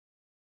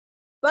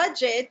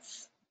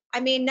budgets, I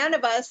mean, none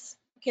of us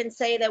can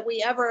say that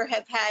we ever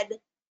have had,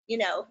 you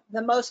know,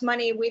 the most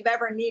money we've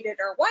ever needed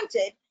or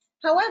wanted.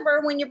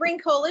 However, when you bring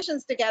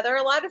coalitions together,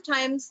 a lot of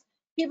times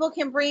people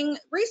can bring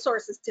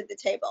resources to the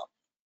table.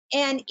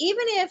 And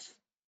even if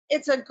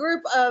it's a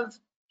group of,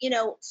 you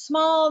know,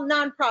 small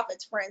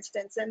nonprofits, for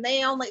instance, and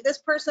they only,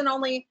 this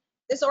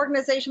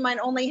organization might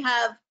only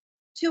have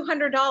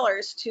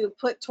 $200 to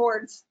put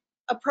towards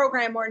a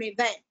program or an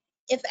event.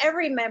 If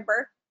every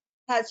member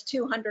has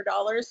 $200,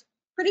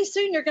 pretty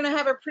soon you're going to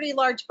have a pretty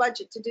large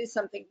budget to do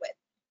something with.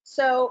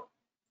 So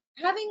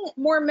having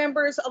more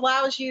members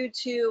allows you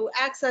to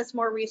access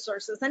more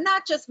resources, and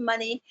not just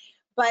money,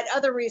 but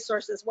other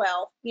resources as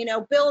well. You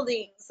know,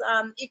 buildings,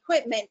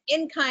 equipment,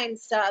 in-kind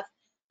stuff,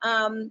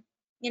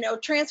 you know,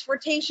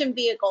 transportation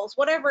vehicles,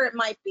 whatever it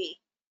might be.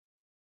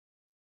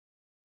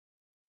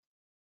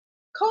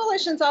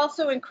 Coalitions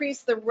also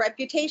increase the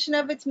reputation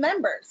of its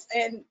members,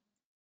 and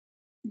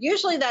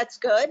usually that's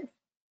good.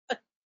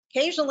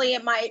 Occasionally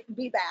it might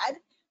be bad,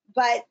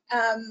 but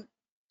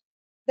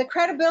the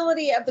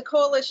credibility of the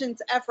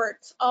coalition's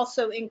efforts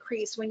also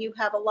increase when you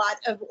have a lot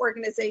of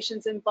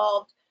organizations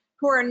involved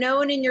who are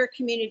known in your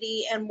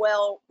community and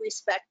well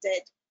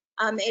respected.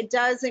 It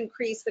does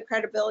increase the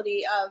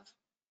credibility of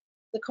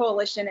the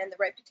coalition and the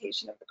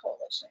reputation of the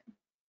coalition.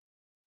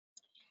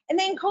 And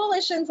then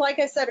coalitions, like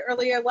I said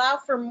earlier, allow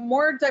for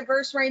more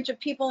diverse range of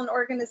people and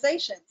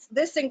organizations.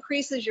 This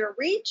increases your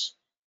reach,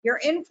 your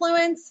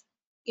influence,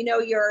 you know,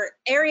 your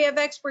area of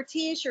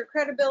expertise, your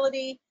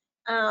credibility,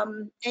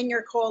 and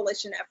your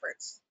coalition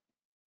efforts.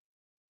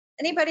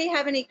 Anybody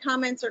have any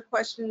comments or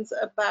questions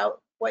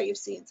about what you've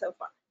seen so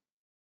far?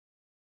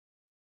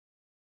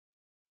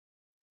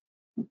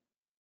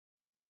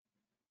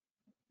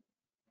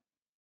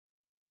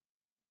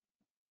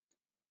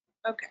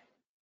 Okay.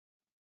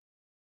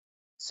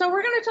 So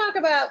we're going to talk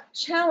about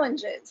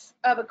challenges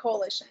of a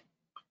coalition.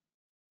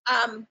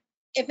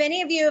 If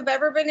any of you have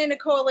ever been in a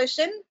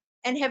coalition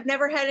and have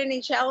never had any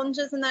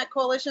challenges in that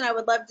coalition, I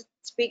would love to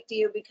speak to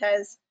you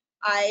because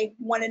I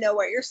want to know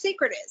what your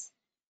secret is.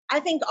 I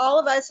think all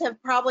of us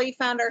have probably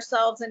found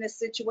ourselves in a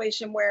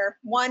situation where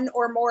one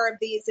or more of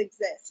these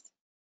exist.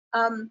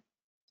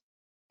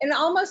 In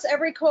almost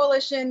every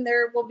coalition,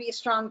 there will be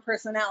strong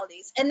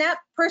personalities, and that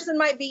person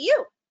might be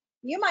you.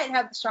 You might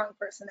have a strong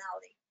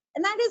personality,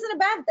 and that isn't a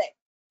bad thing.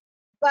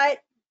 But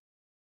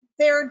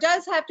there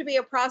does have to be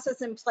a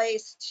process in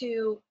place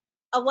to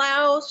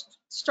allow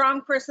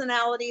strong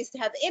personalities to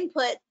have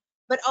input,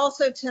 but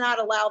also to not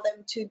allow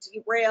them to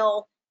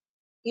derail,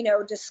 you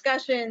know,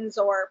 discussions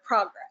or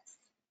progress.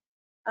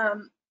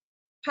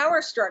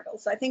 Power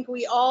struggles. I think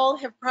we all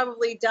have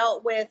probably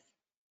dealt with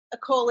a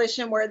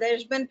coalition where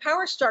there's been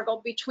power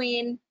struggle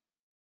between,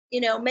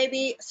 you know,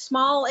 maybe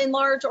small and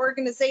large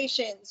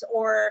organizations,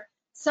 or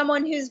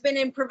someone who's been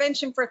in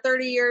prevention for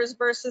 30 years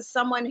versus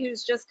someone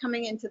who's just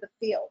coming into the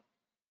field.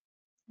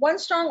 One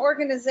strong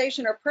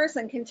organization or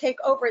person can take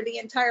over the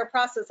entire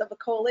process of a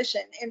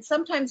coalition and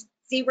sometimes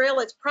derail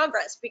its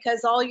progress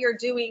because all you're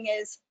doing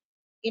is,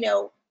 you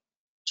know,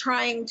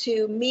 trying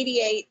to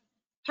mediate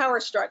power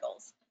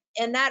struggles.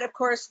 And that, of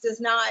course, does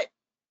not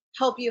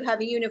help you have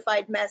a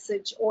unified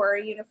message or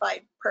a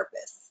unified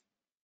purpose.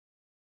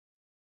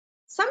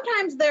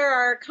 Sometimes there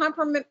are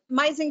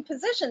compromising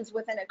positions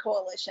within a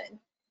coalition.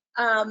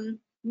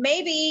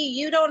 Maybe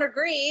you don't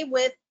agree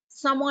with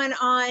someone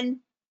on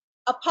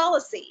a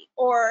policy,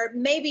 or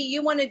maybe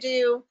you want to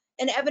do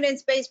an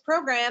evidence-based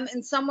program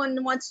and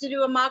someone wants to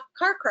do a mock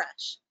car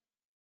crash,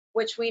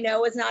 which we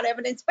know is not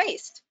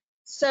evidence-based.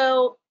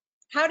 So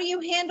how do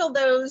you handle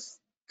those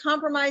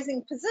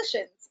compromising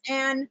positions?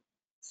 And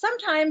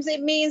sometimes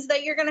it means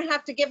that you're going to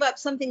have to give up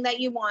something that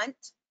you want.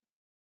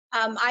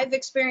 I've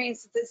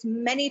experienced this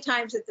many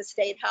times at the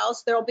State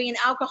House. There'll be an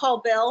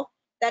alcohol bill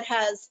that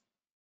has,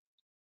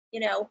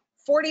 you know,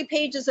 40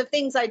 pages of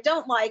things I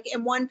don't like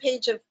and 1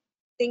 page of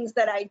things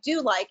that I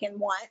do like and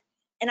want.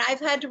 And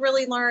I've had to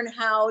really learn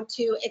how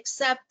to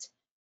accept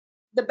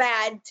the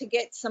bad to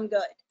get some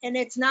good. And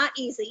it's not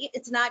easy.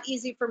 It's not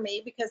easy for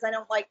me because I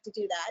don't like to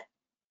do that.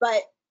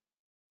 But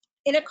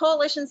in a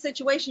coalition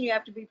situation, you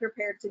have to be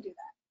prepared to do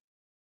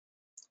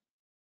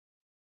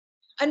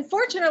that.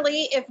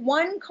 Unfortunately, if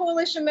one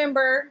coalition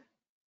member,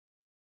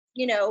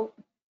 you know,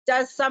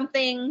 does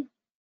something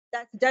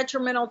that's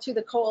detrimental to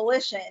the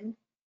coalition,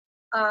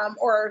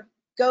 or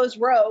goes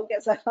rogue,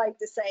 as I like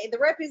to say, the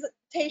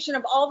representation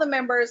of all the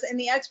members and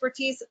the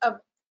expertise of,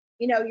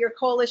 you know, your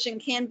coalition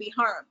can be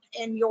harmed,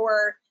 and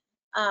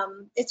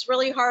it's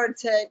really hard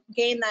to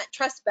gain that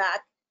trust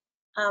back.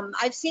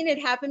 I've seen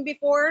it happen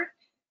before,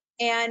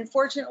 and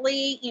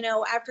fortunately, you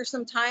know, after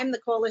some time, the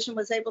coalition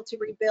was able to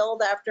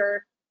rebuild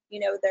after, you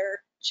know,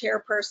 their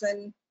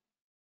chairperson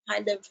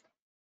kind of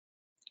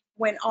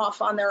went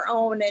off on their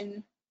own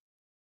and,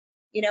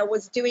 you know,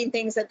 was doing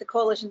things that the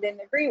coalition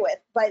didn't agree with.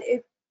 But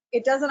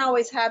it doesn't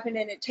always happen,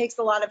 and it takes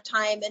a lot of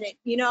time, and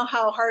you know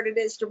how hard it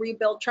is to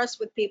rebuild trust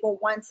with people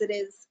once it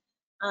is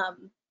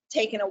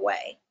taken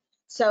away.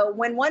 So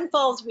when one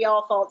falls, we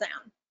all fall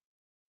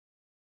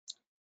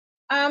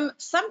down.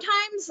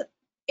 Sometimes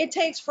it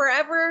takes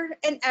forever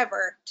and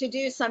ever to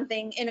do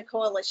something in a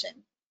coalition,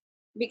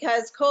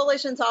 because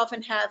coalitions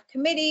often have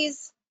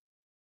committees,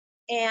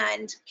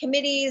 and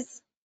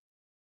committees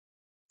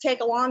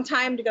take a long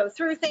time to go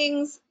through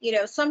things. You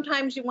know,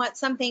 sometimes you want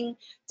something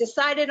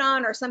decided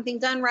on or something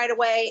done right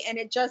away, and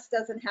it just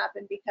doesn't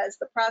happen because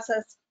the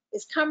process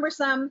is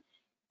cumbersome,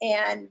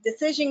 and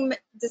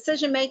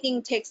decision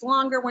making takes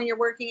longer when you're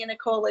working in a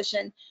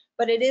coalition,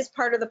 but it is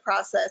part of the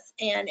process,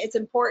 and it's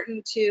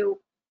important to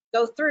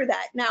go through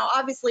that. Now,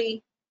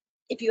 obviously,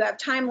 if you have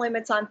time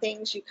limits on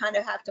things, you kind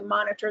of have to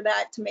monitor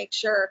that to make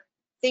sure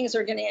things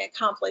are getting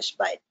accomplished,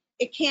 but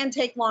it can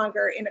take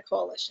longer in a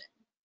coalition.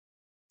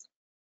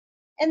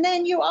 And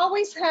then you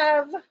always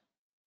have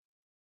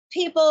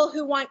people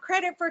who want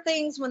credit for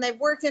things when they've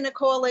worked in a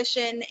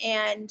coalition,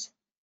 and,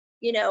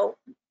 you know,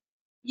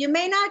 you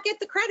may not get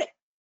the credit.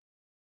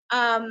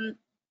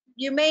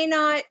 You may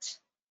not,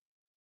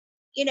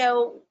 you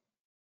know,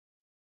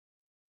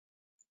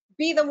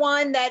 be the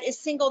one that is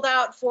singled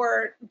out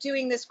for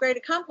doing this great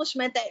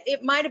accomplishment, that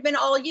it might have been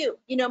all you.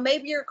 You know,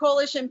 maybe your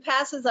coalition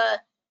passes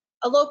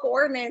a local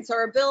ordinance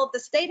or a bill at the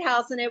state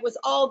house and it was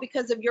all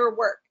because of your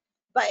work,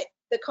 but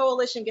the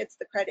coalition gets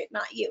the credit,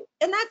 not you.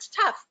 And that's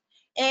tough.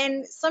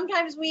 And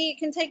sometimes we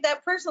can take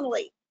that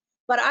personally,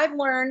 but I've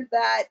learned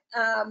that,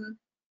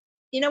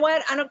 you know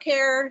what, I don't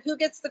care who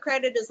gets the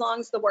credit as long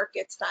as the work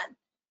gets done.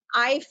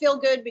 I feel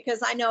good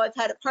because I know I've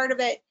had a part of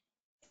it,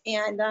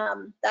 and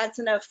that's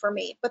enough for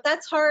me. But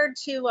that's hard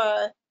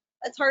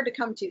to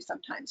come to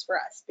sometimes for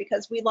us,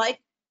 because we like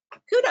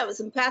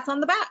kudos and pats on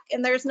the back,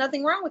 and there's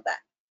nothing wrong with that.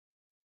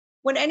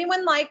 Would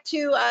anyone like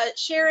to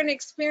share an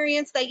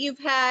experience that you've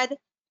had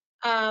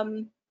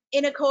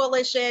in a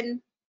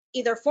coalition,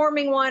 either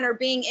forming one or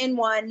being in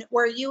one,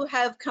 where you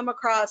have come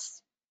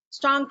across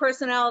strong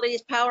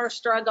personalities, power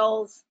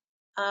struggles,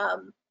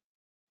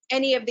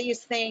 any of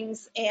these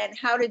things, and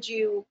how did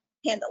you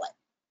handle it?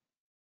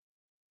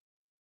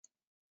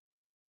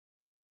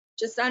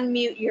 Just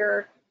unmute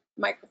your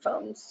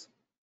microphones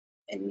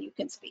and you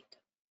can speak.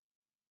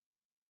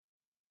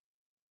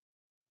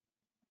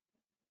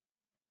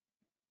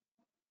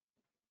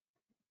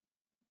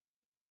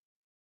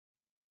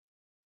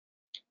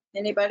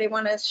 Anybody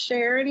want to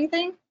share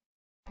anything?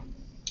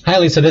 Hi,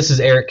 Lisa. This is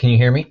Eric. Can you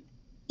hear me?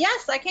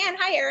 Yes, I can.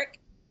 Hi, Eric.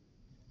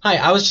 Hi.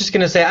 I was just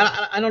gonna say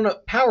I don't know.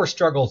 Power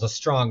struggle is a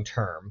strong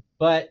term,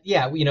 but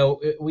yeah, we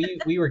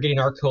were getting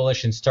our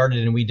coalition started,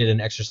 and we did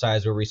an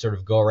exercise where we sort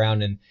of go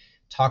around and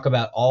talk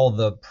about all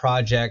the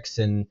projects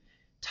and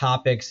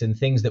topics and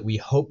things that we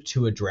hope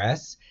to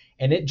address,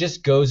 and it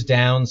just goes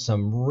down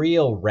some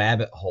real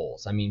rabbit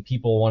holes. I mean,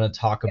 people want to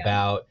talk Yeah.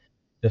 about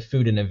the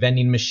food in a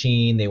vending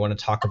machine. They want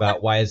to talk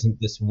about why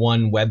isn't this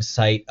one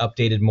website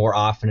updated more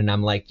often, and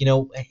I'm like,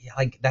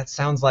 like that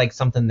sounds like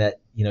something that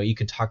you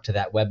could talk to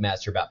that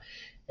webmaster about.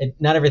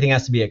 Not everything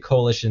has to be a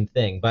coalition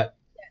thing, but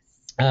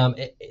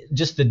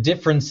just the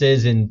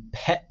differences in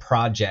pet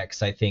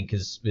projects, I think,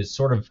 is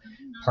sort of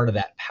part of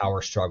that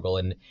power struggle.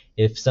 And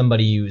if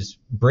somebody who's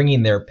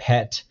bringing their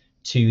pet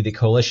to the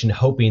coalition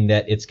hoping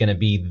that it's going to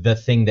be the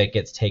thing that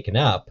gets taken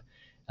up,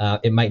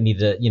 it might need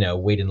to,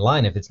 wait in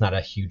line if it's not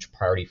a huge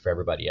priority for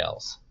everybody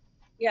else.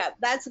 Yeah,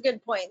 that's a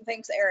good point.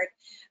 Thanks, Eric.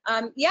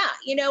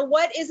 Yeah,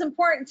 what is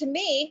important to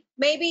me,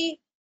 maybe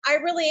I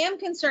really am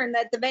concerned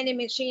that the vending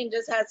machine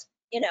just has,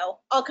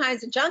 all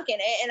kinds of junk in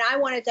it, and I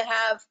wanted to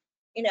have,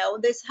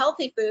 this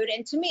healthy food.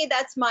 And to me,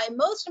 that's my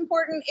most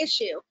important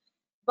issue.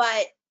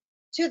 But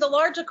to the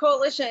larger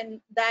coalition,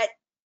 that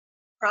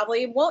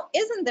probably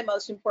isn't the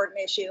most important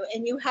issue.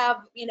 And you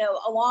have,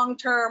 a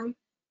long-term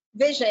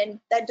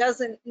vision that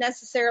doesn't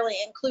necessarily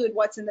include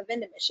what's in the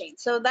vending machine.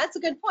 So that's a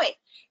good point.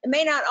 It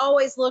may not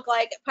always look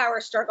like a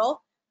power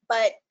struggle,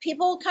 but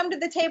people come to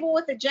the table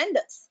with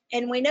agendas,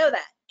 and we know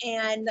that.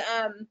 And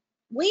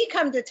we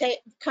come to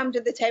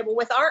the table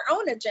with our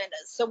own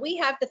agendas. So we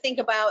have to think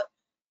about,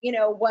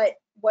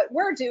 what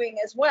we're doing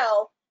as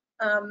well,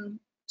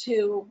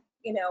 to,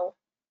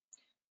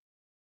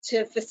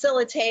 to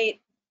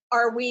facilitate.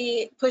 Are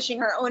we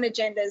pushing our own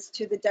agendas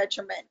to the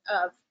detriment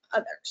of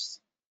others?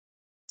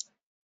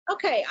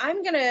 Okay,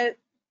 I'm going to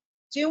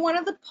do one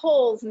of the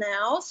polls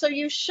now. So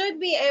you should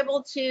be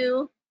able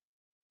to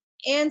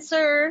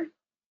answer.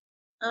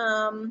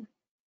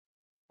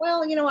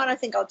 Well, you know what? I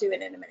think I'll do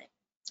it in a minute,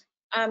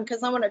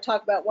 because I want to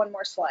talk about one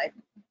more slide.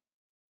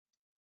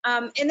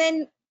 And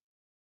then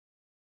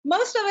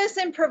most of us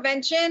in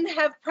prevention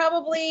have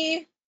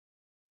probably,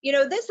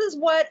 this is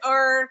what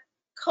our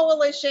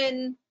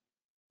coalition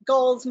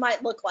goals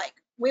might look like.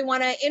 We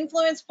want to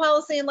influence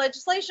policy and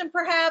legislation,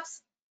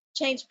 perhaps,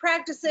 change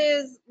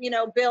practices,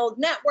 build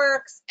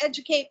networks,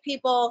 educate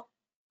people,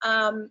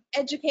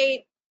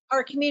 educate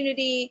our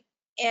community,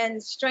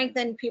 and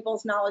strengthen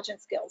people's knowledge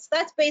and skills.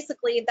 That's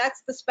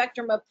the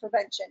spectrum of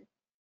prevention.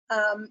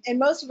 And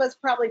most of us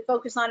probably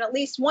focus on at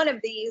least one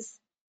of these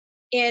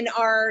in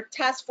our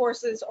task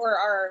forces or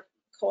our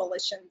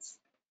coalitions.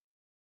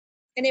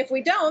 And if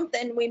we don't,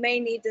 then we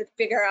may need to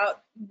figure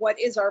out what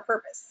is our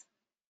purpose.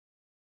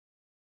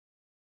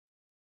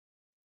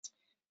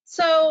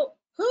 So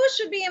who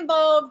should be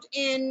involved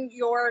in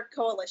your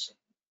coalition?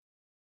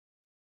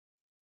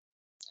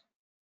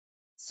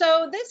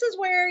 So this is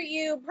where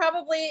you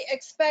probably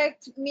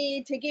expect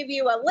me to give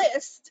you a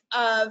list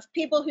of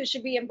people who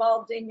should be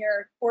involved in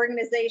your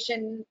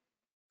organization,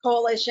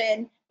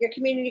 coalition, your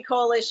community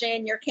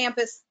coalition, your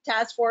campus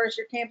task force,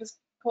 your campus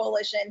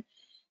coalition.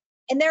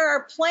 And there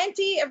are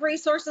plenty of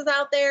resources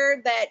out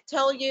there that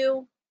tell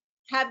you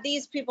have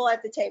these people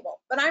at the table,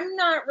 but I'm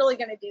not really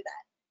going to do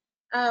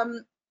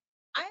that.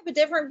 I have a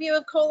different view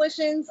of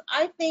coalitions.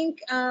 I think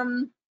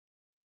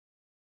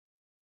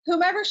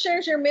whomever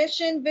shares your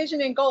mission,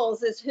 vision, and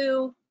goals is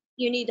who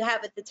you need to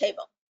have at the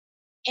table.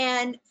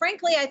 And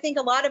frankly, I think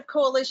a lot of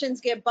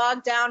coalitions get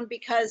bogged down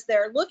because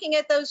they're looking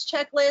at those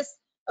checklists.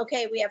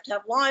 Okay, we have to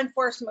have law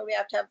enforcement, we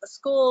have to have the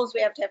schools,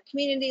 we have to have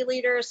community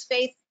leaders,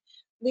 faith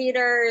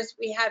leaders,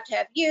 we have to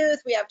have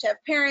youth, we have to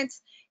have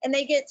parents, and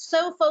they get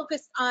so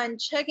focused on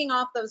checking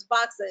off those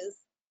boxes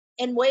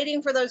and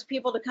waiting for those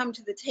people to come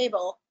to the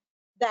table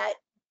that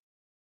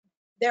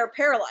they're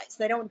paralyzed.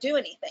 They don't do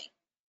anything.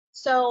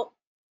 So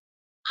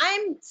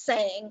I'm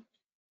saying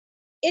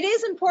it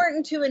is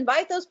important to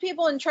invite those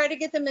people and try to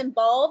get them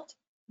involved,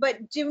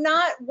 but do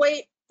not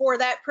wait for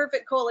that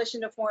perfect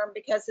coalition to form,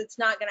 because it's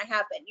not going to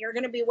happen. You're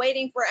going to be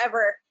waiting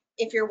forever.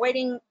 If you're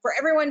waiting for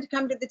everyone to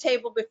come to the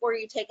table before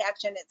you take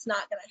action, it's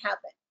not going to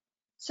happen.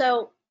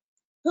 So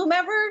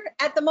whomever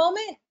at the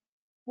moment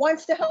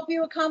wants to help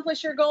you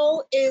accomplish your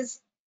goal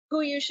is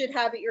who you should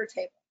have at your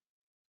table.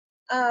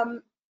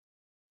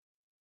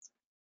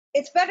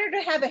 It's better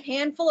to have a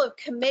handful of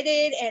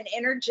committed and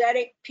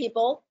energetic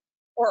people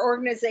or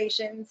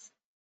organizations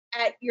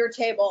at your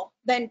table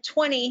than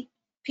 20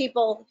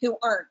 people who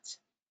aren't.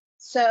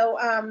 So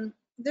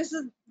this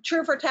is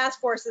true for task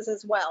forces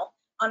as well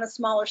on a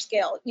smaller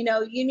scale. You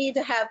know, you need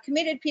to have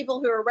committed people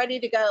who are ready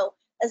to go,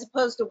 as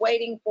opposed to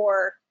waiting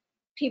for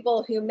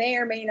people who may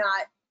or may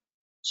not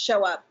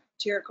show up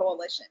to your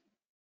coalition.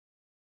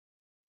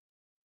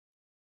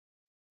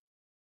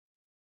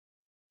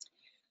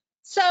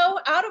 So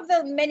out of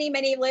the many,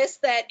 many lists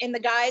that in the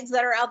guides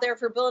that are out there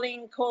for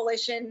building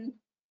coalition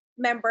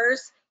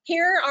members,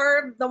 here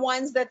are the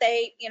ones that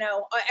they,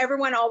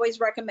 everyone always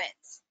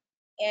recommends.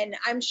 And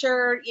I'm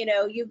sure,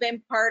 you've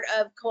been part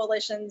of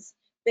coalitions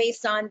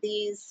based on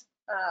these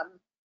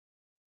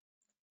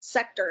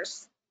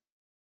sectors.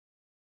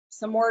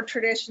 Some more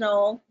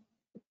traditional,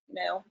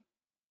 I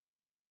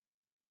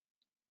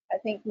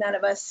think none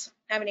of us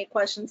have any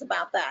questions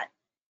about that.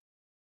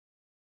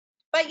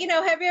 But,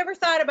 have you ever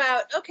thought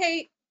about,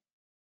 okay,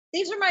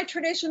 these are my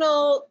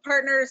traditional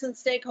partners and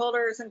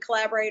stakeholders and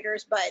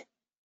collaborators, but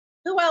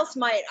who else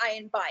might I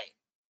invite?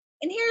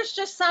 And here's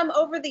just some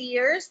over the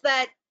years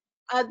that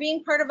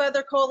being part of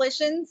other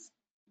coalitions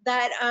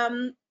that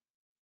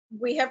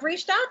we have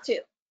reached out to.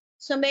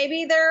 So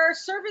maybe there are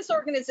service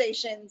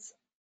organizations,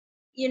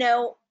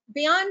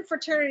 beyond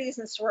fraternities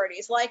and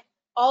sororities, like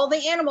all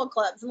the animal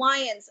clubs,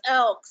 Lions,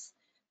 Elks,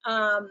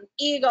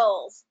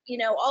 Eagles,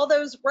 all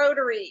those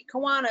Rotary,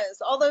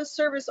 Kiwanis, all those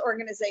service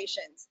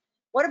organizations.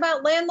 What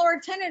about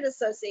landlord-tenant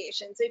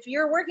associations? If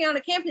you're working on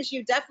a campus,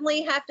 you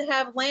definitely have to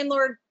have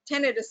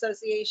landlord-tenant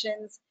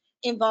associations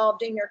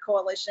involved in your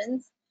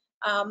coalitions,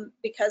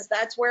 because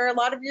that's where a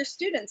lot of your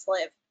students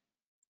live.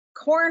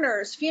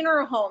 Coroners,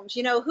 funeral homes,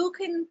 who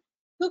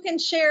can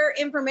share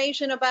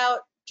information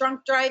about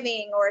drunk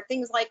driving or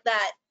things like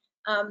that,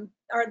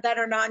 or that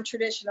are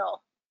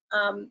non-traditional.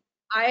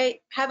 I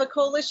have a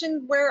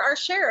coalition where our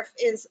sheriff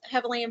is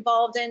heavily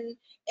involved in,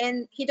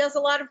 and he does a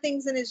lot of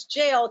things in his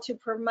jail to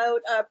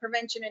promote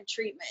prevention and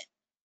treatment.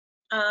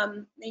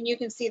 And you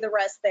can see the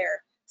rest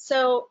there.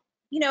 So,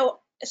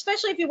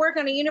 especially if you work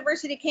on a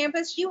university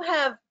campus, you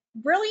have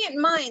brilliant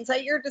minds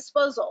at your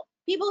disposal,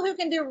 people who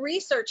can do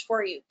research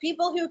for you,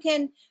 people who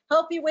can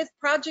help you with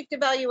project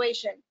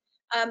evaluation.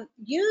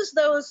 Use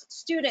those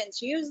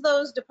students, use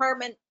those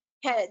department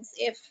heads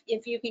if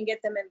you can get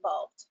them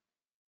involved.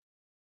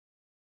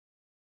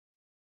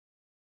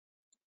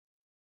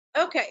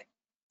 Okay,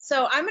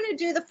 so I'm going to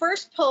do the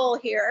first poll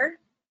here.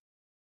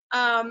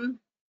 And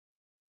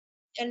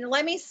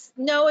let me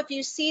know if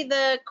you see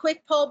the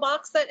quick poll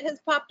box that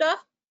has popped up.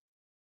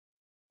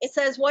 It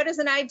says, what is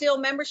an ideal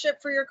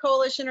membership for your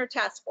coalition or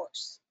task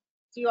force?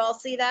 Do you all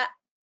see that?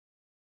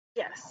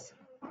 Yes.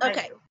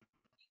 Okay.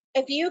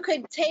 If you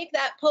could take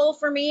that poll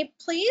for me,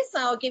 please,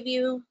 I'll give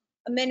you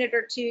a minute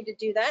or two to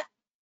do that.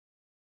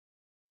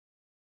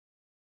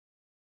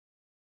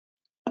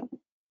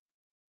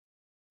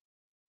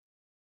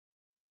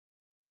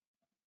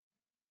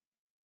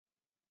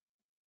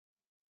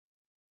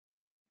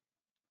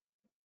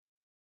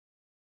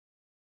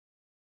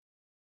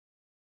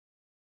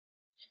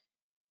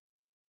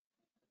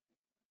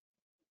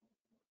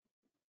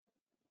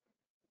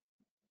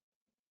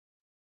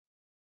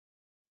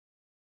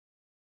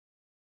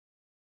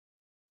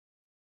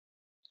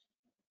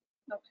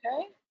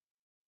 Okay.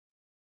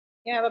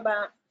 You have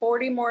about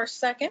 40 more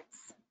seconds.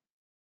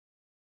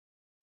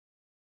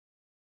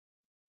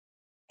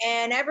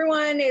 And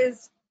everyone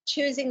is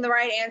choosing the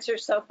right answer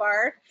so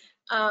far.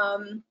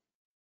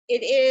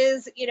 it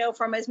is, you know,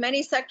 from as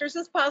many sectors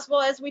as possible,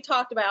 as we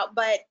talked about,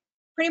 but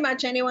pretty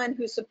much anyone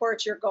who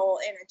supports your goal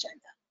and agenda.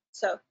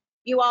 So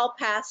you all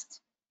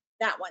passed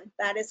that one.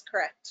 That is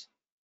correct.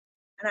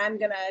 And I'm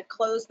going to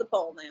close the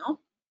poll now.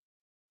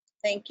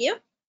 Thank you.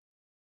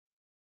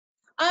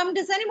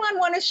 Does anyone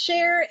want to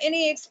share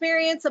any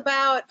experience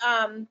about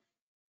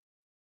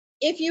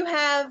if you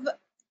have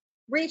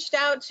reached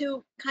out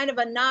to kind of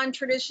a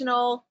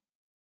non-traditional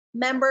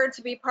member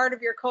to be part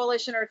of your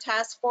coalition or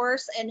task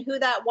force, and who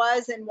that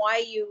was and why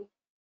you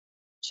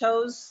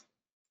chose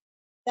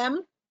them?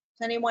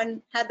 Has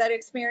anyone had that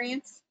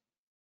experience?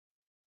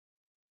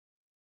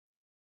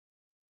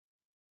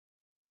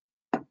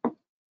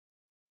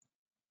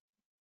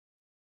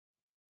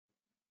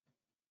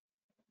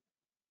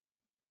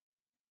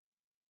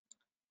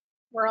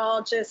 We're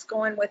all just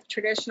going with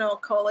traditional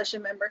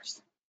coalition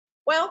members.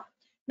 Well,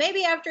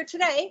 maybe after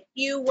today,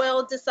 you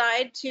will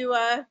decide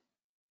to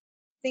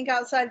think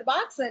outside the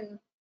box and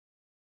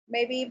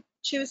maybe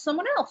choose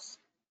someone else.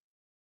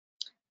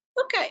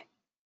 Okay.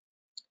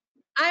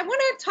 I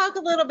want to talk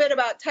a little bit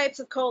about types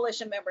of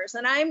coalition members,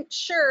 and I'm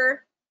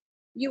sure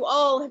you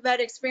all have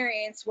had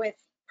experience with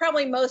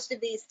probably most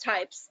of these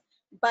types,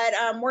 but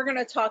we're going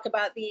to talk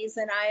about these,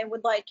 and I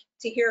would like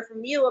to hear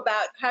from you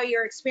about how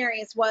your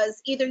experience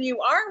was. Either you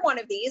are one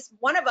of these,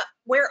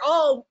 we're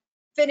all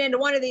fit into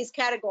one of these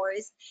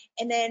categories,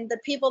 and then the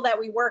people that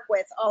we work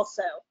with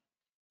also.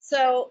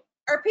 So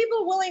are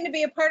people willing to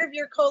be a part of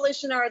your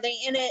coalition, or are they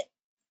in it,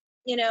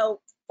 you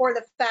know, for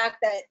the fact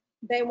that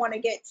they want to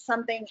get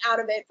something out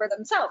of it for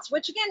themselves,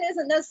 which again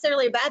isn't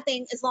necessarily a bad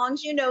thing as long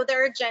as you know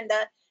their agenda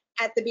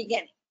at the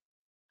beginning.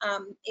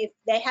 If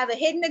they have a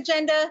hidden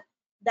agenda,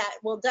 that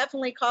will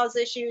definitely cause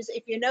issues.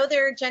 If you know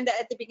their agenda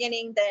at the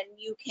beginning, then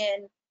you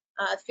can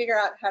figure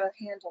out how to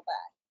handle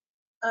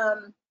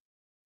that.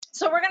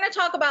 So we're going to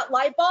talk about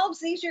light bulbs.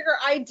 These are your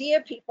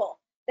idea people.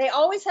 They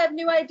always have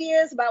new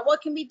ideas about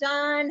what can be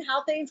done,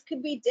 how things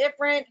could be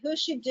different, who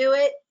should do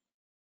it,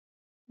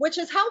 which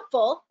is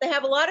helpful. They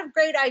have a lot of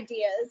great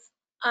ideas.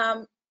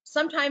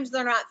 Sometimes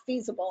they're not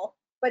feasible,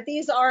 but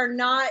these are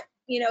not,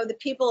 you know, the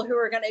people who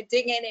are going to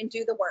dig in and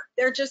do the work.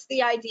 They're just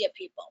the idea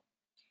people.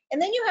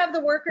 And then you have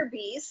the worker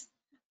bees.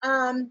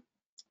 I'll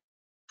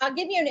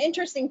give you an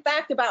interesting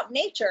fact about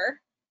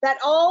nature, that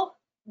all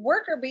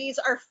worker bees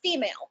are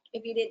female,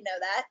 if you didn't know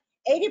that.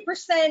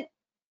 80%,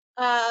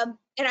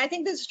 and I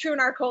think this is true in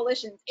our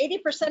coalitions,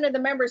 80% of the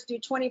members do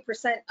 20%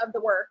 of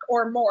the work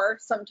or more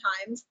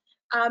sometimes.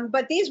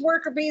 But these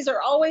worker bees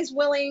are always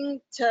willing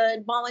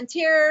to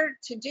volunteer,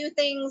 to do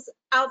things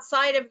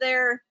outside of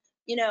their,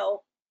 you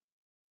know,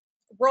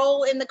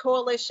 role in the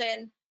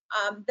coalition.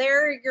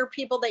 They're your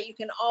people that you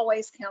can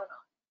always count on.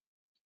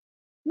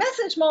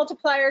 Message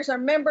multipliers are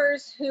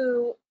members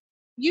who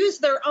use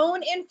their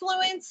own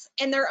influence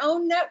and their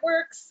own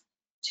networks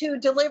to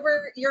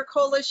deliver your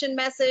coalition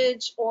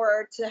message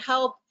or to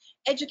help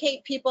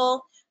educate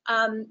people.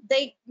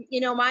 They,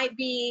 you know, might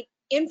be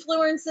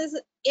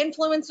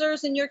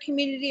influencers in your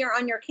community or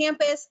on your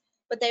campus,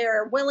 but they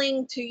are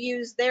willing to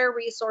use their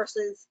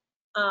resources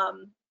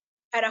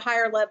at a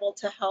higher level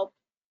to help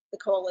the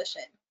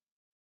coalition.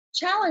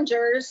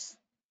 Challengers,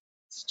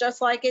 it's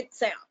just like it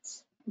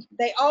sounds.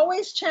 They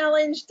always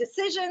challenge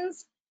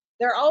decisions.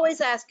 They're always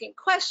asking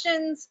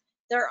questions.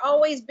 They're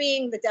always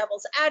being the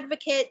devil's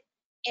advocate.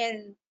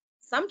 And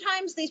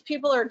sometimes these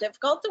people are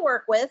difficult to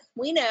work with,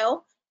 we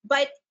know,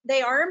 but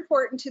they are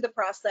important to the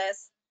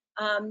process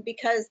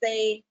because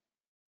they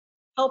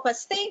help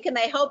us think, and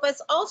they help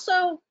us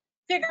also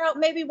figure out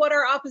maybe what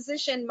our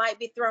opposition might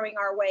be throwing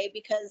our way,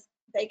 because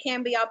they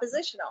can be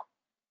oppositional.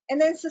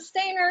 And then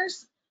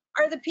sustainers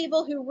are the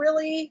people who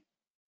really,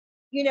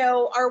 you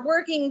know, are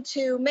working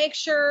to make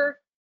sure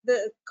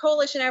the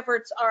coalition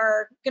efforts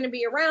are going to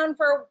be around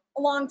for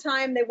a long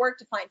time. They work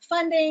to find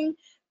funding.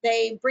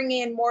 They bring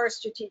in more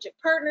strategic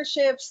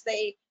partnerships.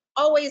 They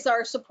always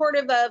are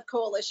supportive of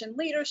coalition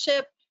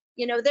leadership.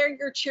 You know, they're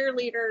your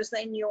cheerleaders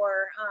and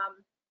your,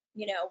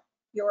 you know,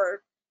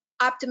 your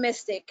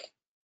optimistic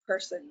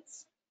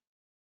persons.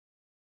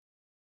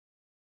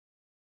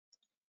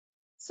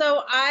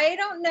 So I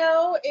don't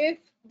know if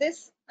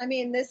this, I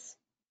mean, this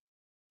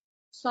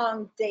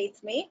song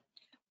dates me,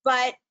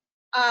 but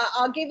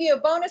I'll give you a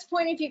bonus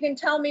point if you can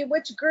tell me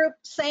which group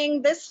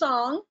sang this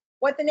song,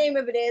 what the name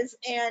of it is,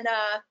 and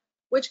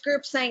which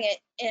group sang it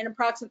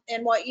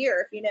in what year,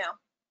 if you know.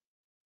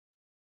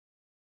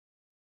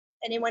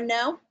 Anyone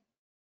know?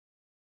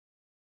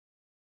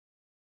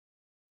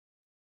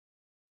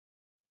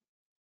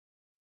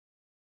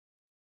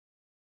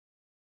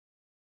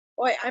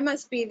 Boy, I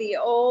must be the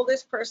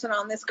oldest person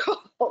on this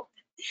call.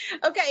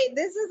 Okay,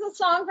 this is a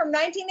song from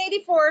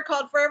 1984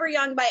 called Forever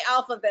Young by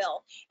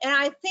Alphaville. And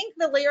I think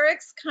the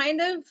lyrics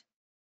kind of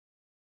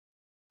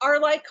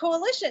are like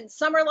coalition.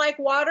 Some are like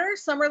water,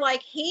 some are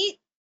like heat,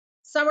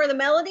 some are the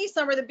melody,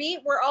 some are the beat.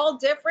 We're all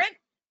different,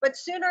 but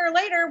sooner or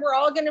later,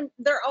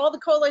 all the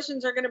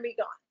coalitions are gonna be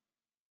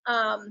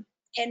gone.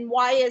 And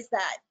why is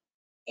that?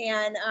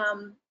 And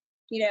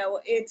you know,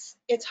 it's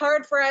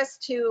hard for us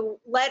to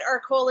let our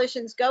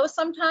coalitions go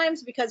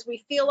sometimes because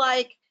we feel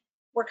like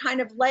we're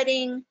kind of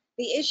letting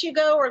the issue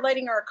go or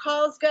letting our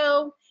cause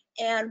go.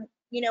 And,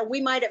 you know,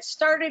 we might have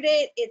started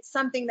it. It's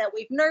something that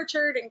we've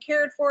nurtured and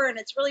cared for, and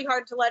it's really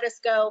hard to let it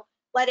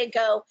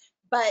go.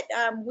 But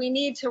we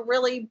need to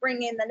really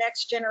bring in the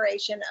next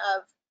generation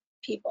of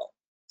people.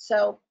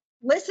 So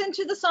listen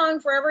to the song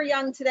Forever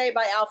Young today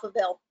by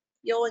Alphaville.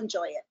 You'll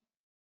enjoy it.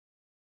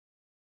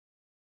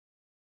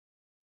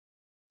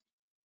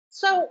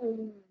 So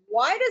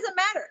why does it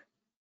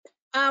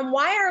matter?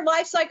 Why are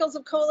life cycles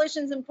of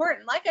coalitions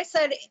important? Like I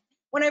said,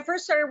 when I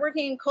first started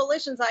working in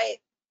coalitions,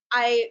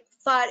 I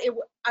thought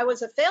I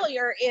was a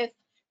failure if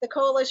the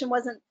coalition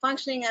wasn't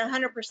functioning at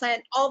 100%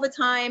 all the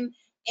time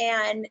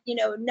and, you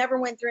know, never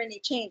went through any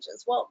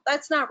changes. Well,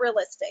 that's not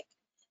realistic.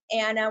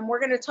 And we're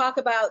going to talk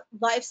about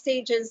life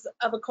stages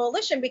of a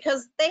coalition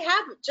because they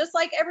have, just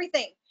like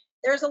everything,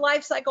 there's a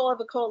life cycle of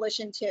a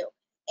coalition too.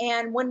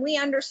 And when we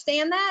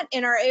understand that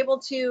and are able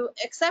to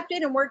accept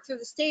it and work through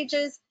the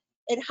stages,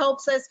 it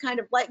helps us kind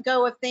of let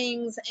go of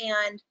things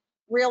and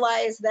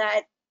realize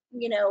that,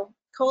 you know,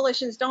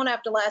 coalitions don't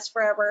have to last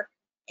forever,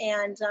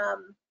 and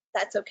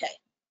that's okay.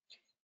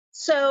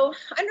 So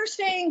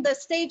understanding the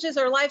stages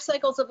or life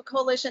cycles of a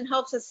coalition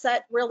helps us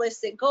set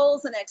realistic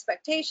goals and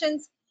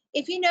expectations.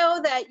 If you know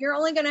that you're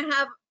only going to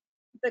have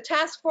the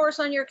task force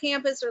on your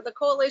campus or the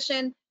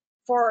coalition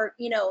for,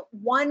 you know,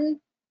 one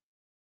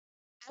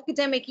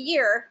academic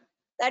year,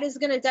 that is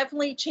going to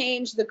definitely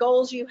change the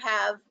goals you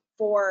have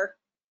for,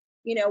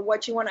 you know,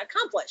 what you want to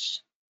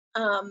accomplish,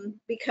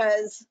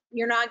 because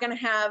you're not going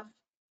to have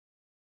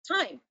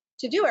time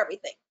to do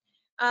everything.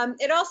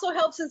 It also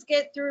helps us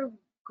get through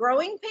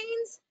growing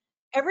pains.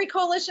 Every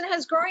coalition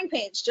has growing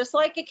pains, just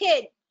like a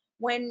kid.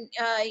 When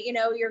you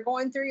know, you're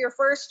going through your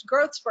first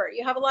growth spurt,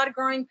 you have a lot of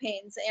growing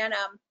pains, and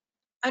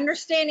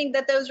understanding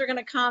that those are going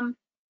to come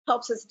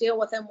helps us deal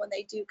with them when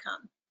they do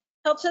come.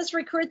 Helps us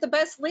recruit the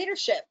best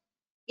leadership.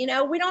 You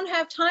know, we don't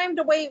have time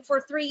to wait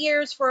for 3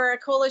 years for a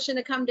coalition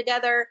to come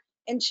together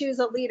and choose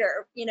a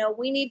leader. You know,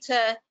 we need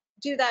to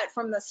do that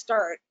from the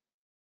start,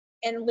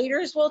 and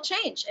leaders will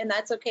change, and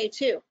that's okay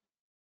too.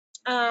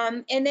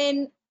 And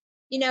then,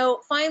 you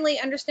know, finally,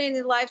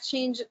 understanding the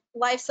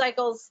life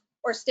cycles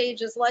or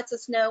stages lets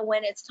us know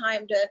when it's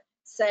time to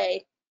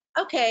say,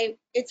 okay,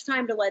 it's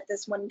time to let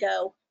this one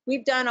go.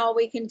 We've done all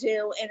we can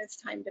do, and it's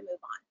time to move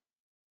on.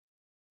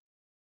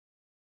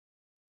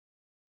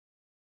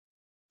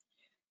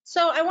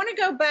 So I want to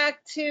go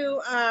back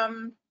to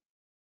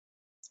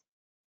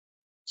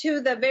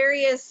the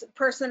various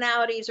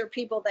personalities or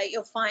people that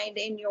you'll find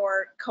in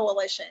your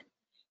coalition.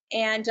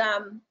 And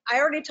I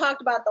already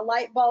talked about the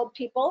light bulb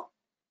people.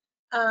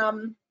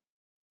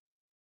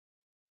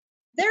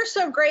 They're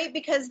so great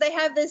because they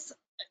have this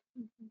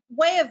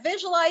way of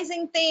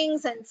visualizing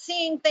things and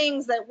seeing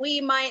things that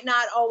we might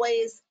not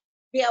always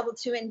be able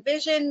to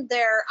envision.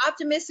 They're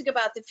optimistic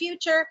about the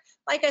future.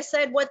 Like I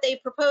said, what they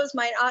propose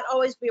might not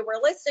always be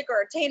realistic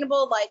or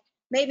attainable. Like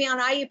maybe on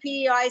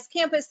IUPUI's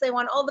campus, they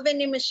want all the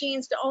vending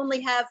machines to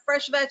only have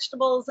fresh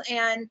vegetables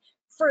and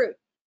fruit.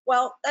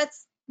 Well,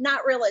 that's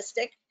not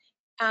realistic.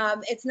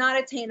 It's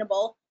not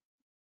attainable.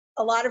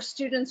 A lot of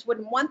students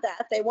wouldn't want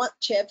that. They want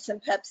chips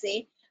and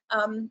Pepsi.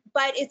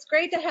 But it's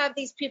great to have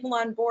these people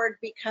on board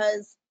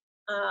because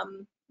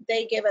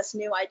they give us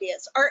new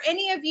ideas.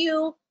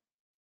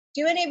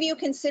 Do any of you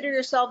consider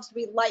yourselves to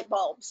be light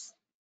bulbs?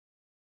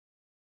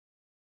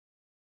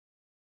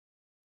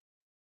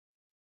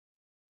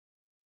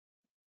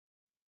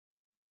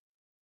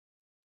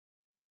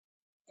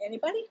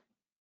 Anybody?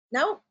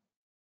 No?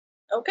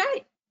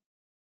 Okay.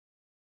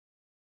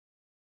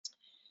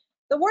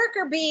 The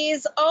worker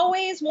bees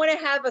always want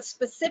to have a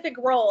specific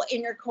role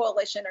in your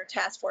coalition or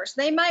task force.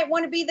 They might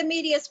want to be the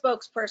media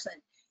spokesperson.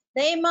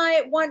 They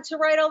might want to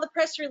write all the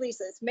press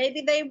releases.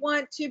 Maybe they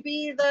want to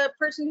be the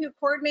person who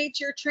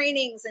coordinates your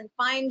trainings and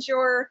finds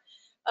your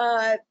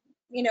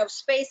you know,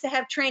 space to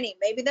have training.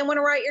 Maybe they want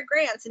to write your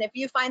grants. And if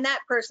you find that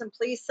person,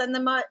 please send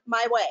them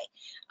my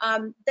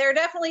way. They're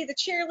definitely the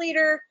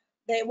cheerleader.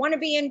 They want to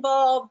be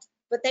involved,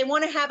 but they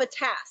want to have a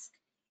task.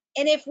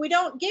 And if we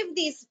don't give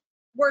these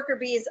worker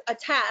bees a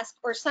task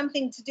or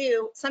something to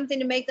do, something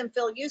to make them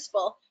feel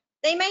useful,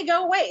 they may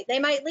go away. They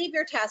might leave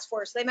your task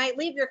force. They might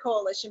leave your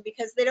coalition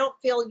because they don't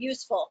feel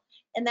useful.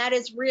 And that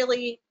is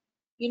really,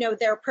 you know,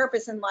 their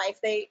purpose in life.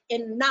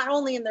 Not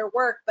only in their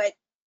work, but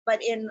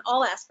in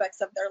all aspects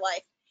of their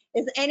life.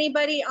 Is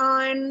anybody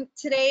on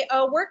today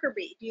a worker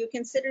bee? Do you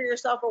consider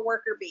yourself a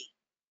worker bee?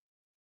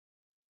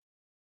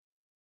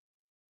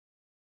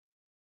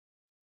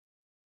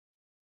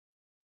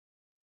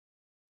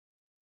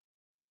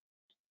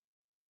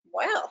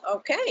 Well,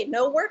 okay,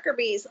 no worker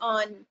bees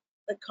on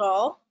the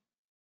call.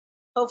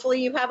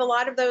 Hopefully you have a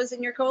lot of those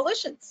in your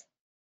coalitions.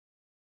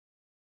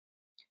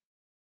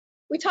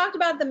 We talked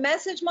about the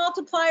message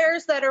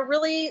multipliers that are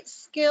really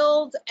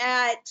skilled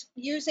at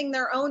using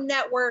their own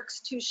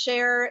networks to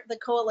share the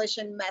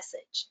coalition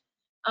message.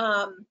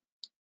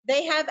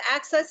 They have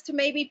access to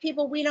maybe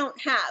people we don't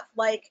have,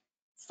 like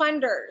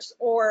funders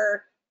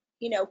or,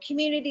 you know,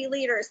 community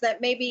leaders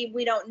that maybe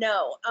we don't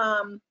know.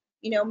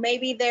 You know,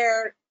 maybe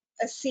they're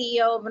a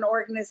CEO of an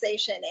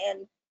organization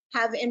and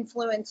have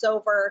influence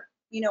over,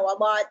 a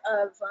lot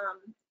of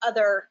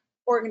other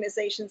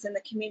organizations in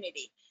the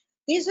community.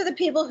 These are the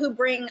people who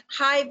bring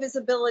high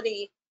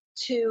visibility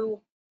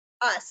to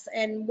us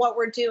and what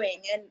we're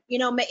doing. And,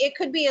 it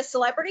could be a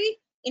celebrity,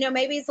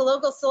 maybe it's a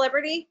local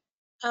celebrity,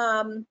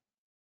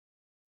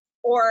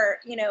 or,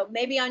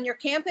 maybe on your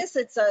campus,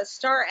 it's a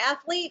star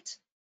athlete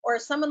or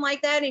someone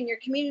like that in your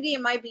community.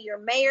 It might be your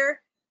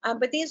mayor.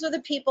 But these are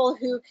the people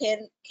who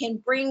can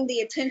bring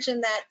the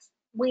attention that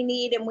we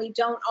need and we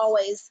don't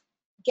always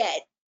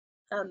get.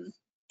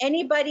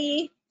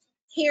 Anybody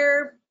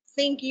here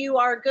think you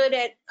are good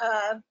at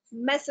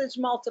message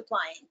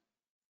multiplying?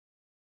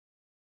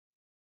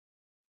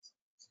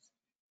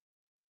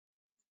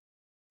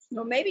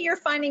 Well, maybe you're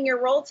finding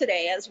your role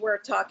today as we're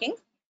talking.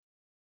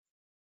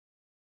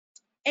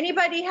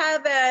 Anybody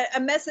have a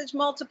message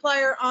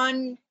multiplier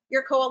on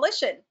your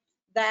coalition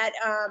that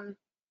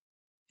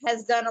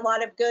has done a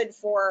lot of good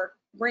for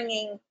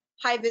bringing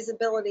high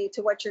visibility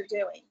to what you're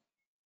doing?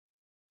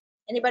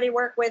 Anybody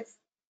work with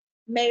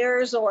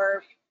mayors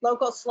or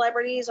local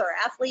celebrities or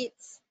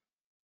athletes?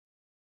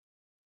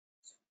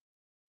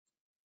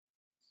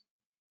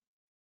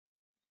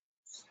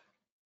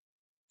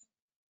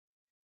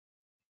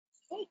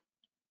 Okay.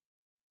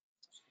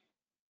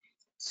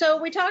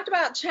 So we talked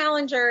about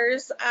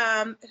challengers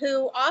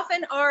who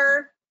often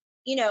are,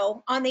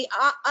 on the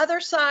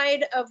other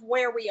side of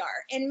where we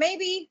are. And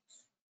maybe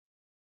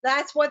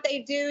that's what they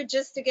do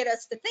just to get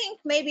us to think.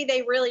 Maybe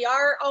they really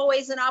are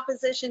always in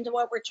opposition to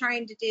what we're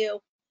trying to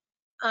do.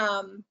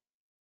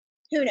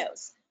 Who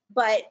knows?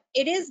 But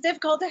it is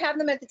difficult to have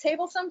them at the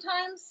table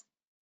sometimes.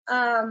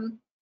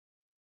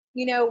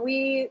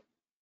 We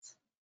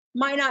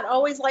might not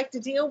always like to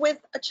deal with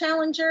a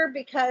challenger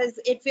because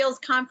it feels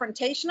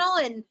confrontational.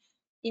 And,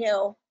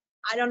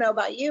 I don't know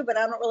about you, but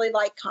I don't really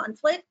like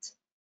conflict.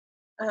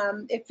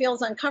 It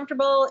feels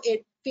uncomfortable.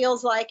 It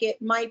feels like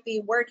it might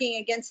be working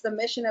against the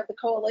mission of the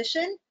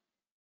coalition.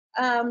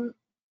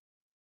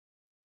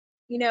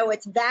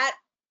 It's that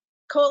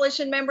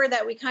coalition member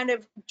that we kind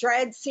of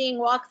dread seeing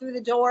walk through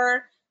the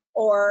door,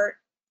 or,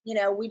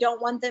 we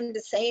don't want them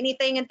to say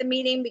anything at the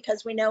meeting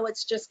because we know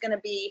it's just going to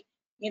be,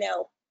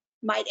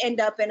 might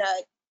end up in a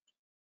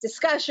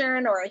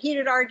discussion or a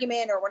heated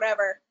argument or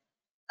whatever.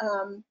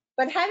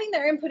 But having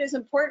their input is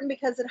important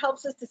because it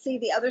helps us to see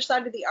the other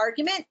side of the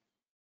argument.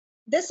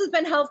 This has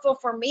been helpful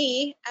for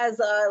me as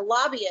a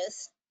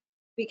lobbyist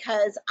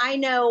because I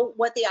know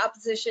what the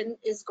opposition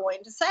is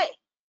going to say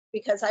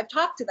because I've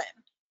talked to them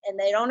and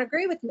they don't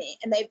agree with me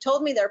and they've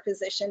told me their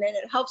position, and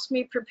it helps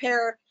me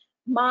prepare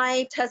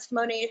my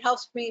testimony. It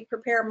helps me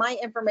prepare my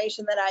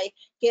information that I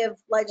give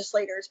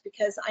legislators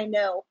because I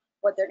know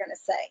what they're going to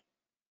say.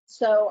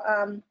 So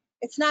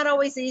it's not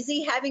always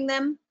easy having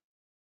them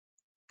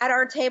at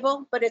our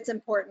table, but it's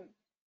important.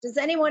 Does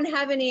anyone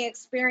have any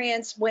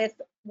experience with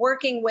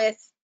working with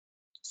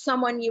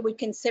someone you would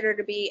consider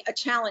to be a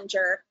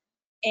challenger,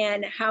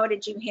 and how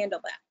did you handle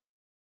that?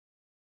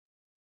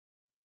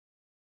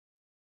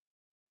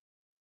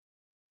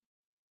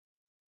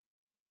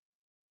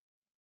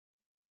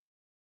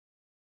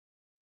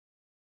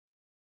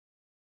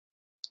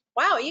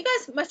 Wow, you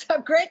guys must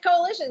have great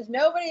coalitions.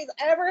 Nobody's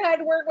ever had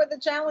to work with a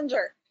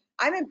challenger.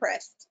 I'm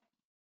impressed.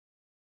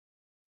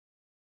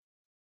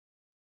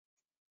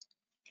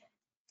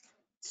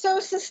 So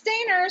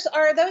sustainers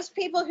are those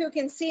people who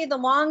can see the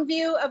long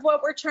view of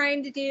what we're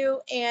trying to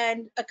do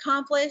and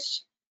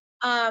accomplish.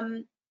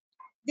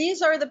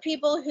 These are the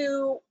people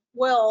who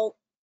will,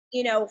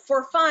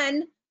 for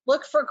fun,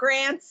 look for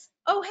grants.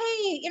 Oh,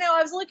 hey,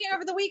 I was looking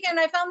over the weekend,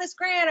 I found this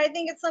grant. I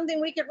think it's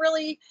something we could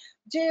really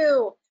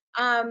do.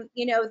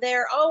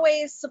 They're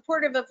always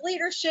supportive of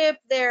leadership.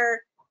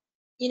 They're,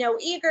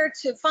 eager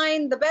to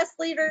find the best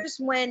leaders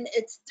when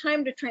it's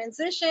time to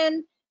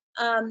transition.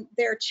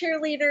 They're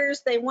cheerleaders.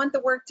 They want the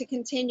work to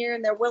continue,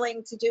 and they're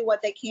willing to do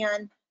what they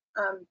can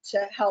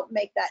to help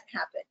make that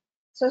happen.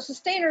 So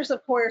sustainers,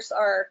 of course,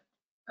 are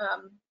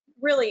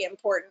really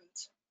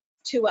important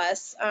to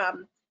us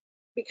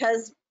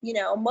because,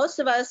 most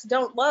of us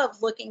don't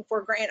love looking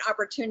for grant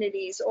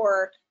opportunities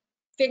or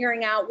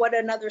figuring out what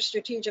another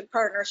strategic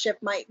partnership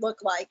might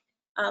look like.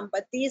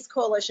 But these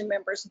coalition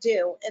members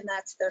do, and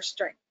that's their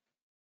strength.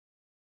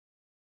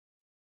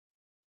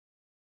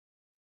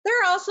 There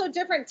are also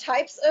different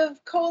types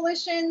of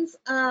coalitions.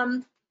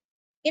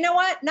 You know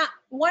what? Not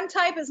one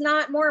type is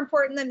not more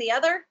important than the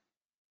other.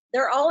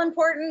 They're all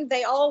important.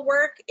 They all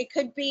work. It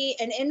could be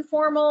an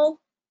informal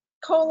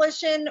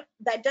coalition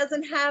that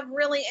doesn't have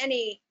really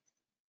any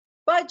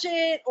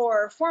budget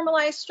or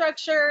formalized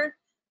structure.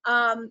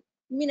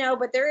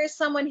 But there is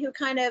someone who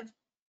kind of,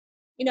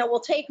 will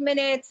take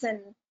minutes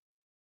and,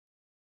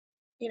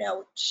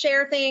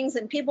 share things,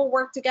 and people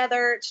work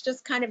together. It's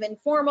just kind of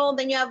informal.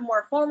 Then you have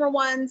more formal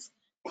ones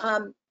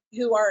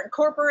who are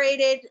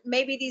incorporated.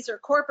 Maybe these are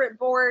corporate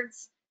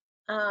boards.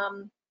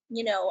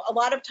 A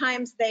lot of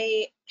times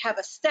they have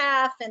a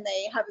staff and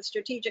they have a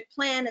strategic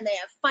plan and they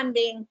have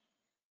funding.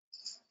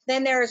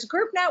 Then there's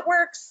group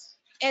networks.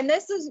 And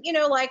this is,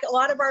 like a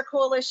lot of our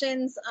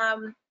coalitions,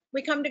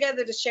 we come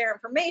together to share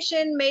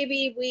information.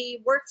 Maybe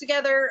we work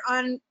together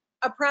on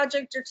a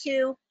project or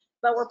two,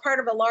 but we're part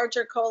of a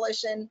larger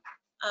coalition.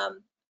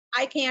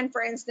 ICAN,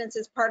 for instance,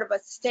 is part of a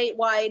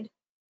statewide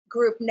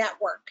group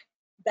network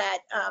that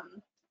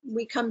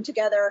we come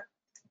together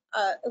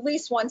at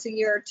least once a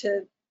year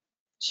to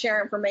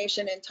share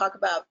information and talk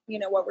about,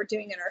 what we're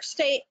doing in our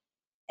state.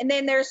 And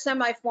then there's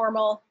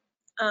semi-formal.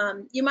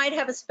 You might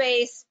have a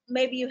space,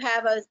 maybe you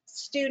have a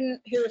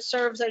student who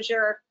serves as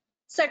your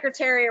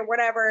secretary or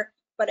whatever,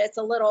 but it's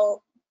a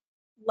little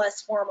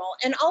less formal.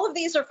 And all of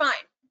these are fine.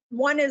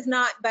 One is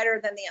not better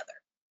than the other.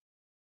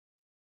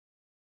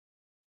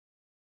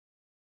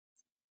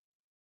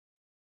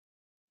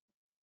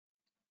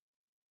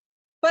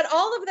 But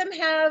all of them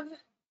have,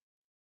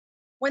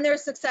 when they're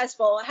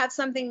successful, have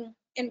something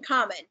in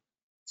common.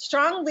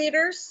 Strong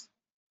leaders,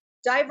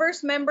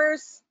 diverse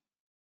members,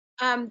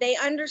 they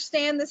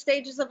understand the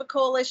stages of a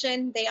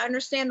coalition, they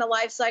understand the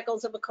life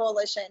cycles of a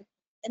coalition,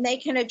 and they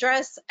can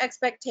address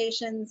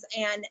expectations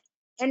and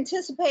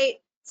anticipate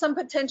some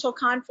potential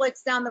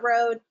conflicts down the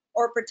road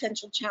or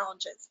potential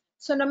challenges.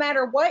 So no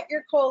matter what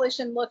your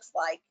coalition looks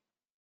like,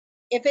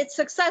 if it's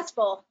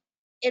successful,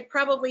 it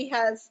probably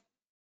has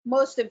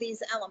most of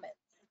these elements.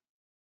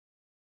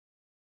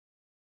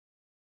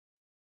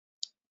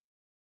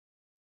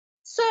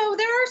 So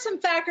there are some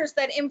factors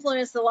that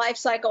influence the life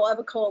cycle of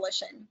a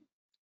coalition.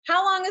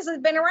 How long has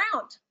it been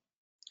around?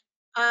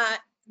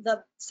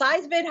 The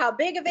size of it, how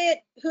big of it,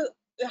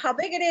 how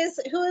big it is,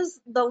 who is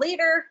the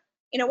leader,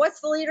 what's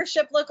the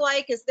leadership look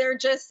like? Is there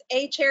just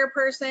a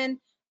chairperson?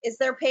 Is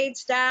there paid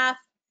staff?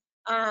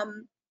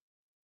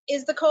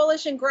 Is the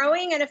coalition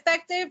growing and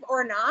effective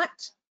or not?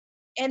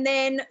 And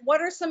then what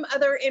are some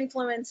other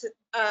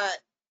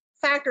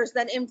factors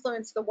that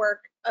influence the work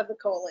of the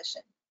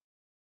coalition?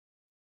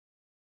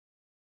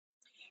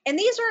 And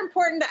these are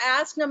important to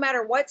ask no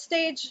matter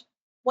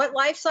what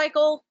life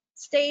cycle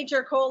stage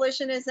your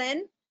coalition is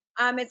in.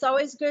 It's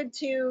always good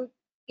to,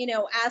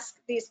 ask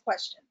these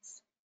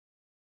questions.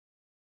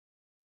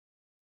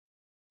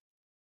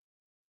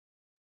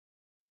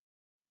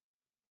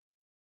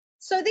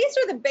 So these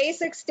are the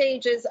basic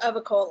stages of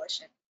a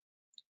coalition.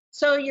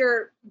 So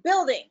you're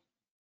building,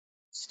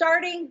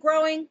 starting,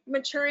 growing,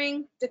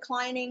 maturing,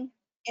 declining,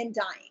 and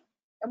dying.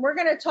 And we're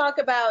going to talk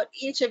about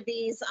each of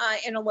these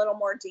in a little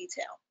more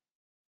detail.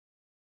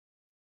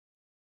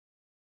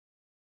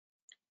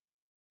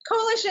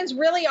 Coalitions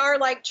really are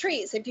like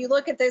trees. If you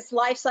look at this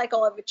life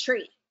cycle of a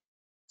tree,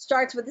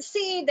 starts with a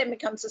seed, then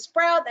becomes a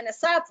sprout, then a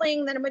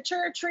sapling, then a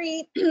mature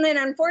tree, then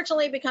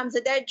unfortunately becomes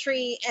a dead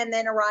tree, and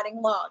then a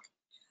rotting log.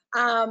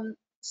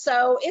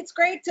 So it's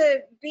great to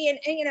be in,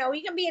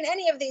 you can be in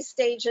any of these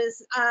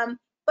stages,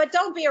 but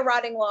don't be a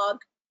rotting log,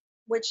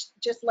 which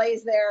just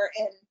lays there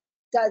and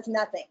does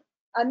nothing.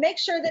 Make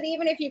sure that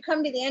even if you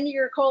come to the end of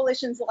your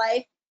coalition's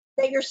life,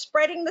 that you're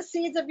spreading the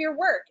seeds of your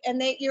work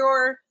and that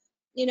you're,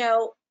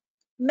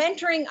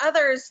 mentoring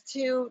others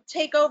to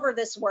take over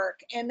this work,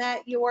 and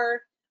that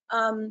you're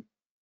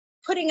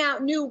putting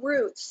out new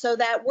roots so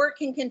that work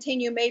can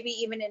continue maybe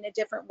even in a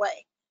different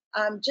way.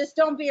 Just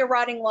don't be a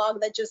rotting log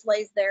that just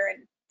lays there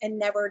and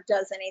never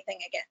does anything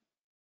again.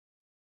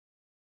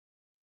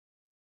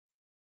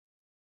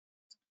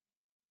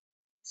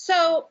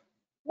 So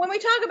when we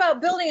talk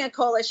about building a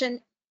coalition,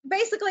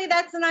 basically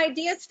that's an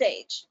idea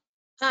stage.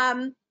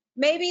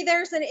 Maybe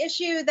there's an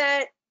issue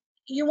that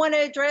you want to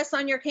address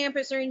on your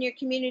campus or in your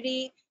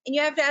community, and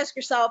you have to ask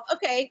yourself,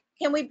 okay,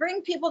 can we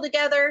bring people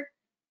together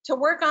to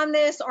work on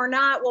this or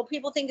not? Will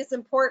people think it's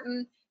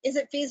important? Is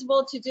it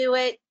feasible to do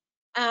it?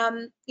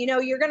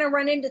 You're going to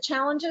run into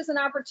challenges and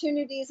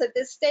opportunities at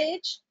this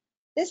stage.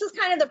 This is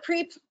kind of the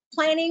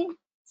pre-planning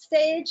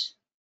stage.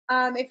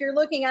 If you're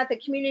looking at the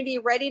community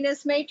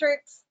readiness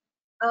matrix,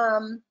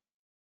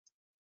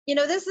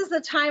 this is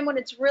the time when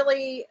it's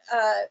really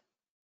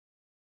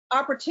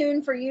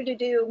opportune for you to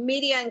do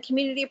media and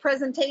community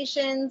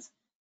presentations,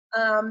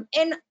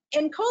 and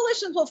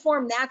coalitions will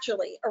form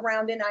naturally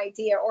around an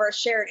idea or a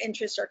shared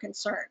interest or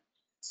concern.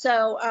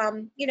 So,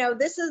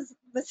 this is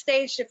the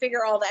stage to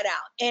figure all that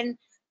out. And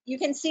you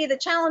can see the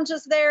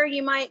challenges there.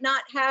 You might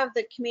not have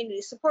the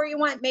community support you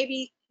want.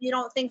 Maybe you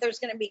don't think there's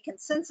going to be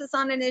consensus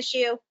on an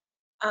issue.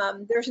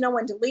 There's no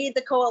one to lead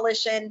the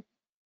coalition.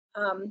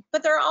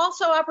 But there are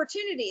also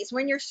opportunities.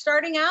 When you're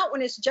starting out,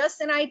 when it's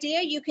just an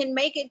idea, you can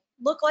make it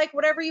look like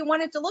whatever you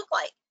want it to look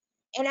like.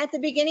 And at the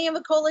beginning of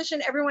a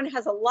coalition, everyone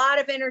has a lot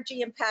of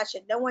energy and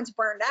passion. No one's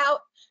burned out.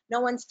 No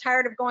one's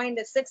tired of going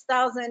to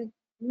 6,000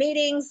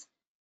 meetings.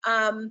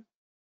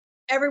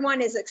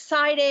 Everyone is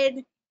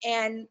excited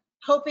and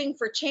hoping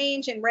for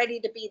change and ready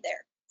to be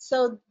there.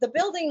 So the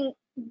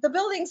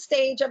building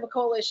stage of a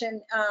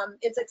coalition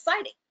is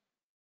exciting.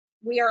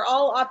 We are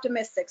all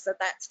optimists at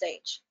that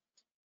stage.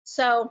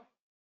 So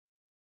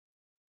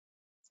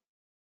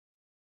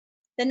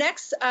the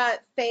next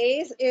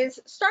phase is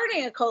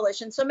starting a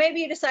coalition. So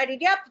maybe you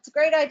decided, yep, it's a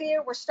great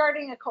idea. We're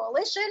starting a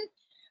coalition.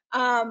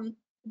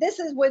 This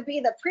would be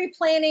the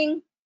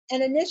pre-planning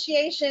and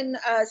initiation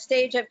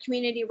stage of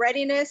community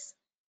readiness.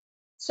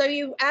 So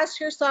you ask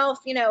yourself,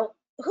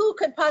 who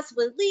could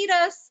possibly lead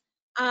us?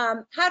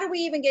 How do we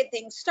even get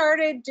things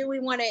started? Do we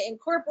want to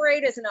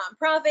incorporate as a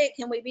nonprofit?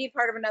 Can we be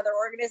part of another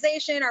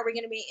organization? Are we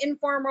going to be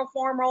informal,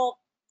 formal?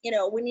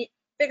 We need to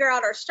figure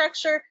out our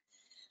structure.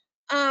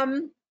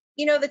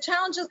 The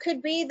challenges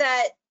could be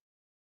that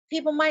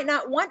people might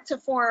not want to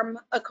form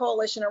a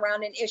coalition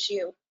around an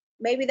issue.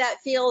 Maybe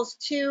that feels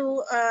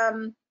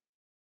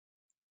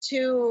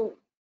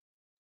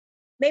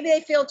maybe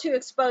they feel too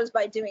exposed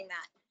by doing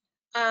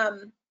that.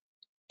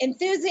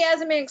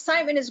 Enthusiasm and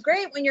excitement is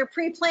great when you're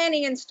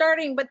pre-planning and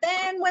starting, but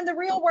then when the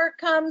real work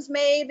comes,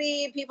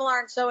 maybe people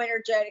aren't so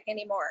energetic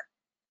anymore.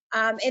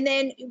 And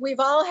then we've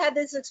all had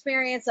this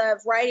experience of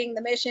writing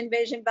the mission,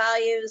 vision,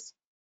 values,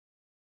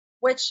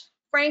 which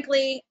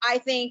frankly, I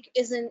think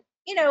is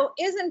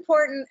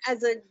important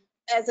as a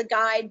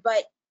guide,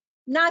 but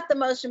not the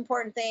most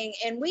important thing.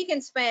 And we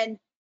can spend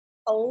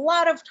a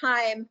lot of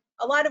time,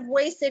 a lot of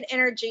wasted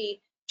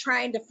energy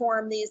trying to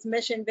form these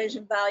mission,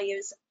 vision,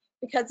 values,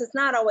 because it's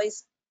not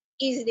always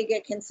easy to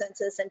get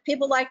consensus, and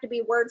people like to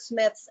be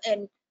wordsmiths,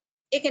 and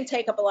it can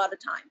take up a lot of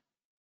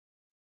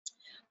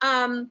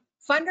time.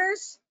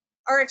 Funders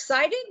are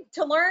excited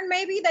to learn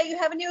maybe that you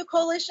have a new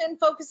coalition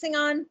focusing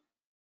on,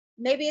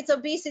 maybe it's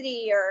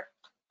obesity or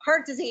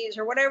heart disease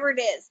or whatever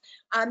it is.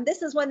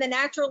 This is when the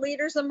natural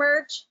leaders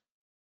emerge.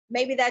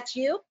 Maybe that's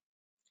you.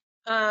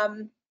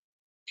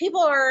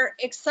 People are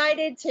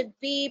excited to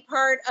be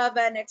part of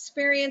an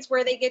experience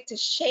where they get to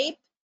shape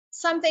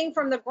something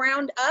from the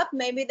ground up.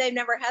 Maybe they've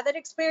never had that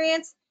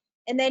experience,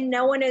 and then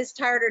no one is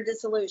tired or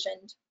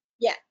disillusioned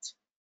yet.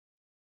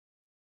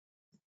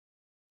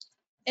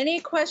 Any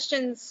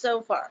questions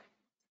so far?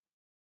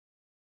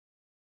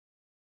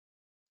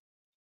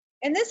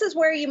 And this is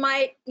where you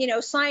might,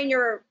 sign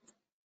your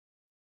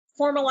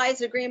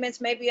formalized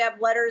agreements. Maybe you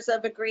have letters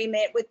of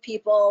agreement with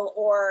people,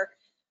 or,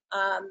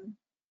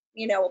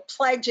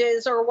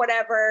 pledges or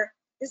whatever.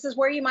 This is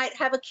where you might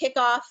have a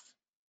kickoff.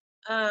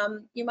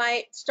 You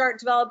might start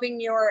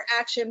developing your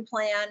action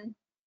plan.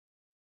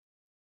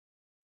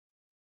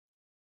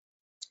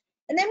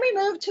 And then we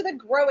move to the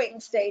growing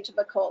stage of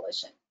a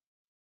coalition.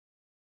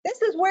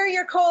 This is where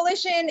your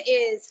coalition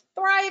is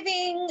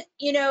thriving.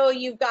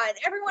 You've got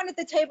everyone at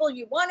the table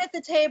you want at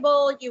the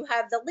table. You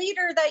have the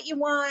leader that you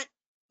want.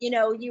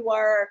 You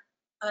are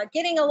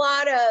getting a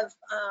lot of,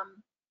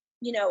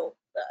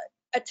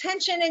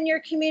 attention in your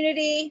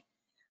community.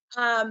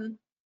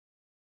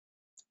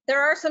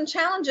 There are some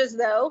challenges,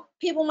 though.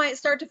 People might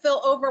start to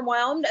feel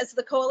overwhelmed as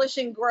the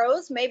coalition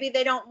grows. Maybe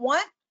they don't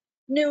want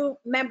new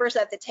members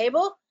at the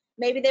table.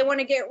 Maybe they want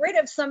to get rid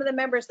of some of the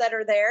members that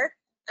are there.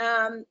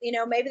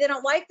 Maybe they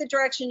don't like the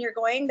direction you're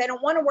going. They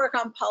don't want to work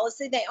on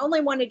policy. They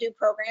only want to do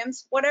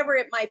programs, whatever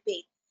it might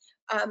be.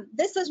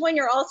 This is when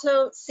you're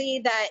also see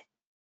that,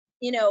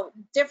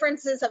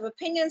 differences of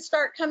opinions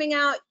start coming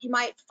out. You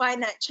might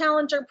find that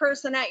challenger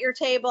person at your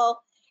table,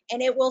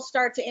 and it will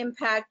start to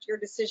impact your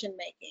decision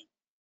making.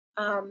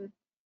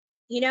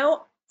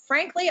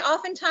 Frankly,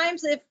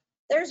 oftentimes if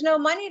there's no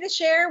money to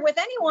share with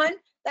anyone,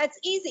 that's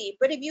easy.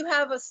 But if you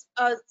have a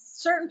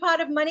certain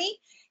pot of money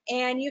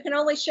and you can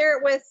only share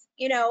it with,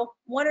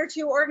 one or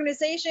two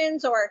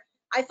organizations, or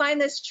I find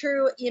this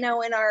true, in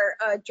our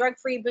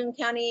drug-free Boone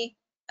County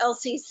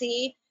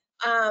LCC,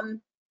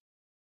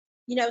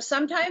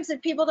 sometimes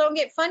if people don't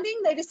get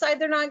funding, they decide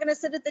they're not going to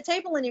sit at the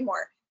table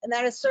anymore. And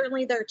that is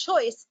certainly their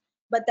choice,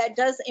 but that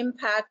does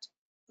impact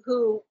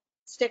who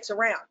sticks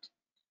around.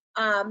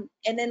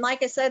 And then,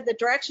 like I said, the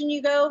direction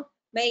you go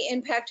may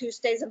impact who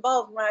stays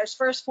involved. When I was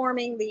first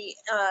forming the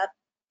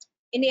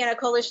Indiana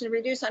Coalition to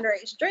Reduce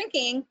Underage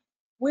Drinking,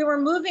 we were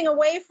moving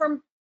away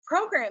from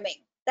programming.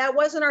 That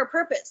wasn't our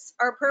purpose.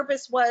 Our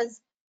purpose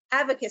was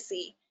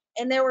advocacy.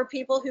 And there were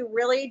people who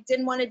really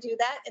didn't want to do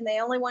that, and they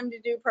only wanted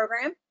to do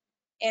program.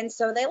 And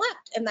so they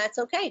left, and that's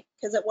okay,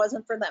 because it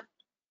wasn't for them.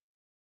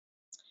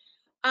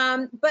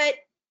 But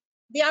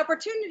the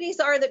opportunities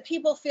are that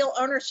people feel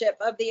ownership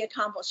of the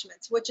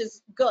accomplishments, which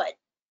is good.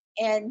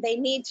 And they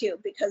need to,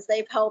 because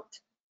they've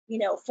helped,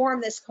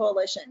 form this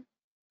coalition.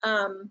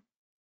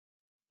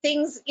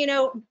 Things, we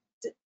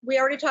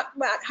already talked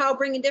about how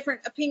bringing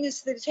different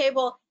opinions to the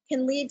table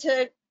can lead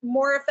to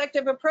more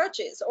effective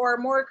approaches or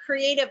more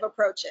creative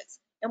approaches.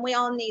 And we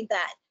all need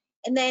that.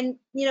 And then,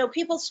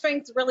 people's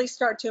strengths really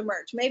start to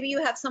emerge. Maybe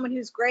you have someone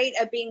who's great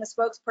at being a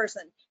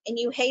spokesperson and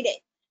you hate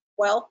it.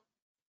 Well,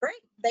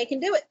 great, they can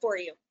do it for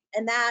you.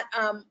 And that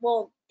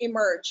will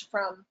emerge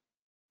from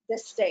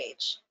this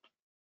stage.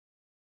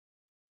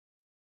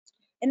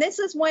 And this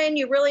is when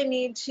you really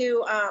need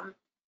to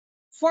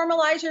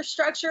formalize your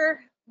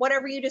structure,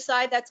 whatever you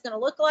decide that's going to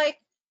look like.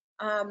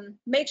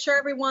 Make sure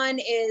everyone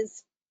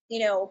is,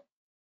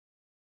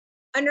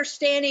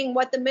 understanding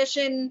what the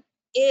mission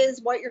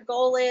is, what your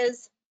goal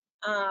is.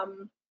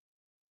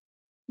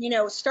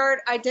 Start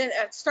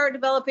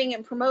developing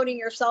and promoting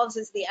yourselves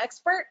as the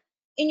expert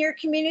in your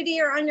community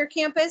or on your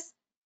campus.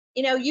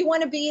 You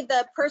want to be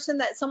the person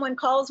that someone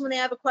calls when they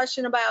have a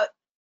question about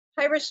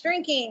high-risk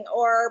drinking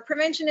or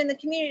prevention in the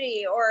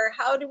community, or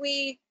how do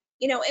we,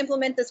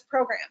 implement this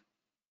program.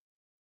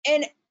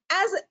 And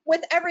as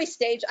with every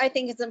stage, I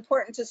think it's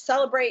important to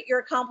celebrate your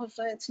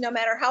accomplishments, no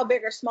matter how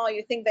big or small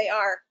you think they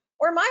are,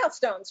 or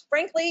milestones.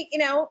 Frankly,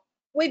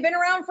 we've been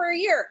around for a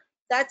year.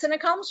 That's an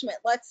accomplishment.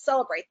 Let's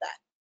celebrate that.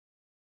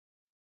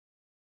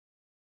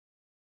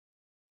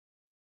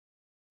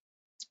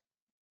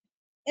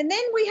 And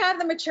then we have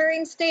the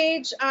maturing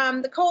stage.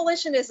 The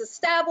coalition is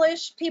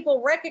established.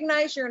 People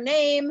recognize your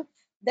name.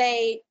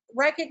 They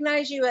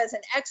recognize you as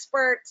an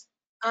expert.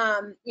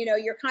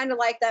 You're kind of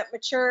like that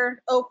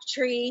mature oak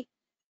tree.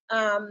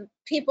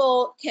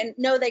 People can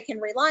know they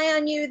can rely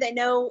on you. They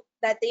know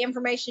that the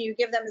information you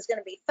give them is going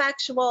to be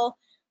factual.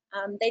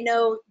 They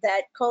know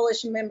that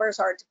coalition members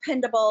are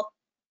dependable.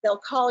 They'll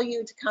call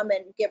you to come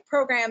and give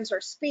programs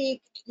or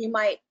speak. You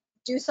might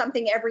do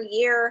something every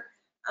year,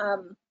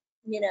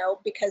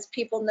 because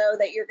people know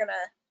that you're going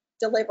to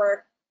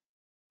deliver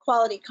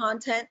quality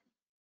content.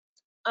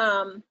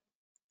 And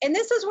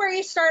this is where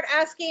you start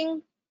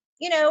asking,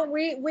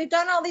 we've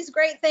done all these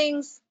great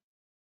things.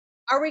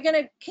 Are we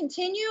going to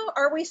continue?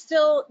 Are we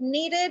still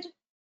needed?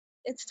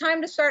 It's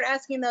time to start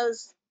asking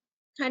those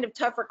kind of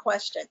tougher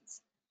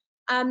questions.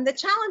 The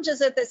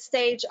challenges at this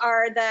stage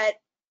are that,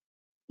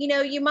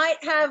 you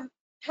might have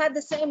had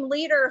the same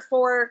leader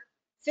for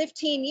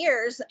 15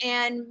 years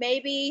and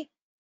maybe,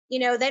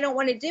 they don't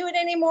want to do it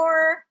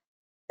anymore.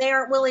 They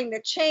aren't willing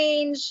to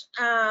change.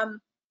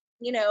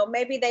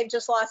 Maybe they've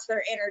just lost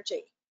their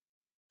energy.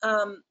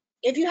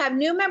 If you have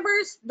new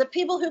members, the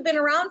people who've been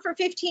around for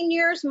 15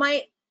 years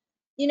might,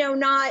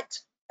 not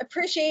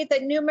appreciate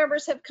that new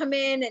members have come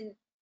in and,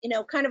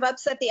 kind of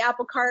upset the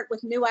apple cart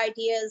with new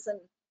ideas and,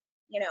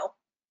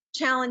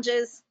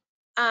 challenges.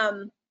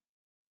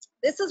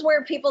 This is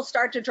where people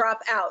start to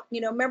drop out.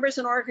 Members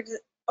and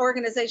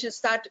organizations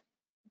start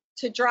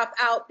to drop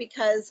out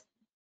because,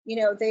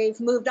 they've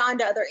moved on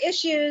to other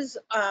issues.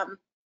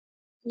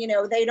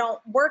 They don't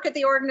work at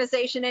the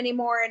organization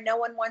anymore and no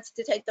one wants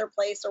to take their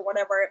place or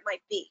whatever it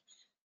might be.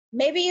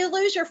 Maybe you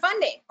lose your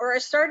funding or are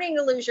starting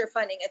to lose your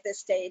funding at this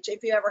stage,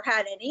 if you ever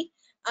had any,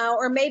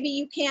 or maybe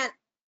you can't,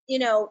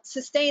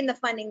 sustain the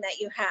funding that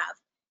you have.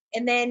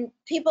 And then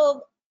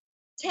people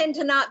tend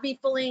to not be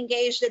fully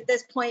engaged at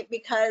this point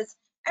because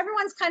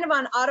everyone's kind of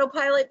on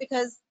autopilot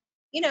because,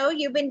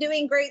 you've been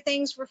doing great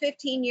things for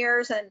 15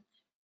 years and,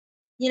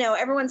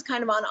 everyone's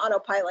kind of on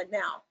autopilot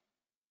now.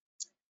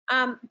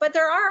 But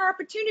there are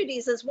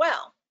opportunities as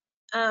well.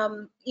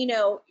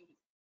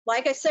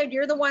 Like I said,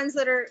 you're the ones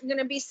that are going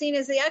to be seen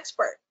as the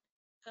expert.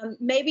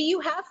 Maybe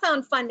you have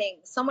found funding.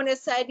 Someone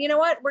has said, you know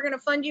what, we're going to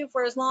fund you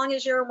for as long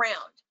as you're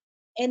around.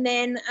 And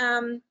then,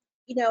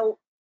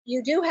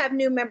 you do have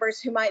new members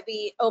who might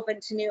be open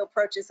to new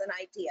approaches and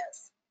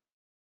ideas.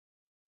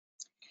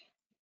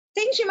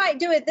 Things you might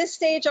do at this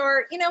stage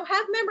are,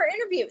 have member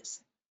interviews.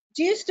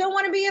 Do you still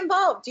want to be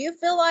involved? Do you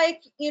feel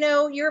like,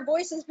 your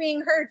voice is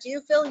being heard? Do you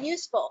feel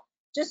useful?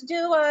 Just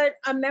do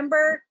a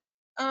member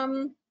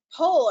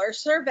poll or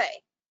survey.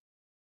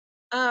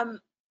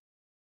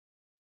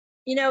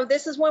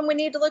 This is when we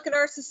need to look at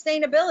our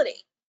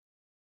sustainability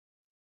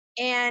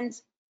and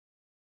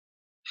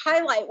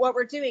highlight what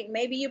we're doing.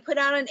 Maybe you put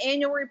out an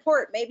annual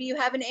report. Maybe you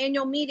have an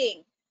annual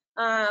meeting,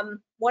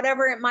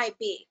 whatever it might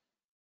be.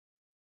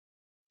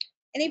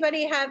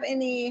 Anybody have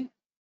any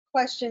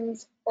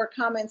questions or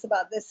comments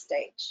about this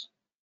stage?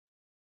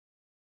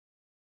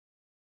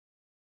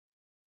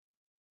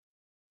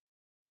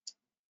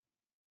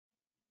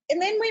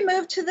 And then we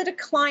move to the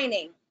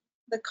declining.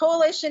 The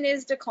coalition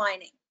is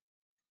declining.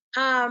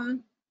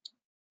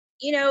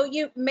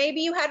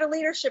 Maybe you had a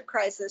leadership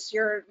crisis.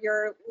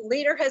 Your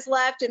leader has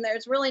left and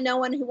there's really no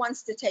one who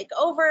wants to take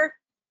over.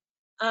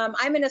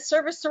 I'm in a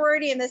service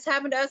sorority and this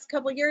happened to us a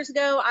couple years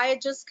ago. I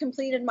had just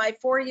completed my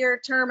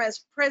 4-year term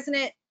as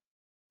president.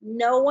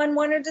 No one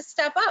wanted to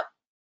step up.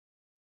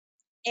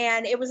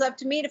 And it was up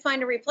to me to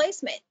find a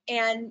replacement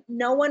and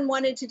no one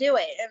wanted to do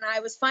it. And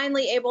I was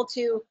finally able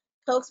to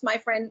coax my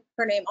friend,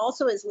 her name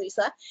also is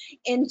Lisa,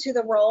 into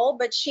the role,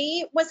 but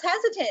she was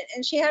hesitant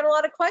and she had a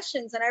lot of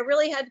questions and I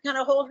really had to kind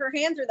of hold her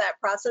hand through that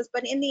process.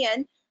 But in the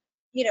end,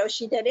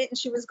 she did it and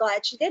she was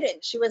glad she did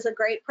it. She was a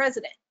great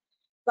president.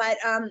 But,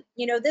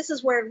 this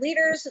is where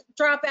leaders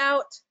drop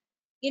out.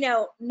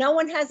 No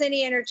one has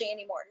any energy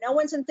anymore. No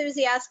one's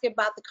enthusiastic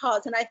about the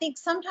cause. And I think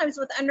sometimes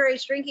with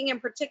underage drinking in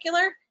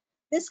particular,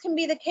 this can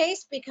be the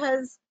case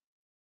because,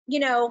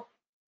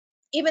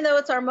 even though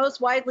it's our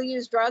most widely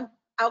used drug,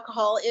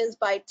 alcohol is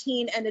by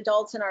teen and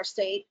adults in our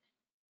state,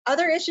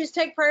 other issues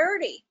take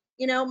priority.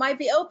 Might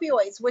be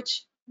opioids,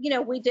 which,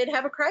 we did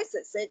have a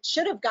crisis. It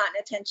should have gotten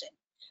attention.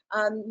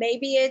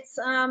 Maybe it's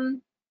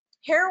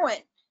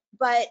heroin,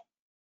 but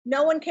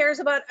no one cares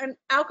about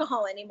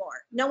alcohol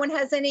anymore. No one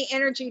has any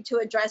energy to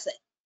address it,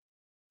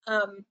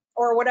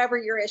 or whatever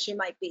your issue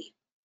might be.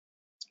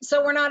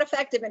 So we're not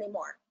effective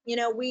anymore.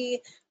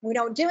 We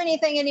don't do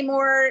anything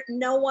anymore.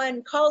 No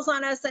one calls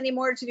on us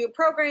anymore to do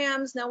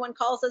programs. No one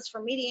calls us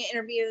for media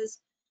interviews.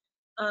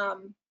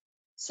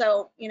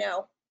 So,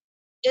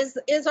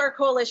 is our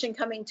coalition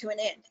coming to an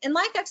end? And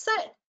like I've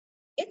said,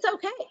 it's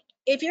okay.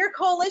 If your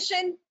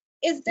coalition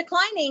is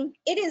declining,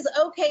 it is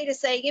okay to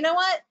say, you know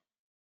what?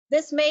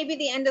 this may be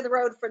the end of the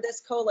road for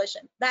this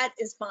coalition. That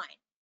is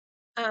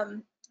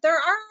fine. There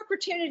are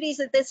opportunities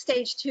at this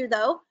stage too,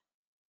 though.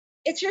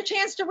 It's your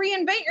chance to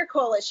reinvent your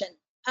coalition.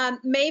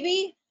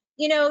 Maybe,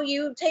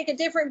 you take a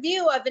different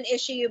view of an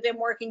issue you've been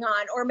working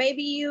on, or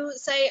maybe you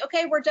say,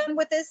 okay, we're done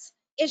with this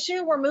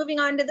issue. We're moving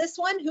on to this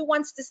one. Who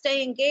wants to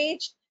stay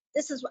engaged?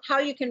 This is how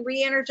you can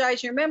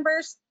re-energize your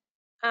members.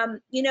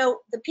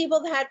 The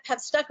people that have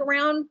stuck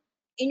around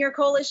in your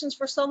coalitions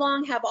for so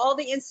long have all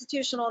the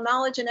institutional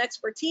knowledge and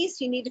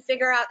expertise. You need to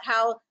figure out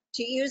how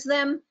to use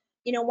them.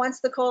 Once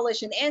the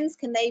coalition ends,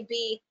 can they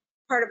be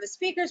part of a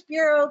speakers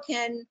bureau?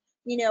 Can,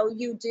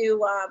 you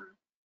do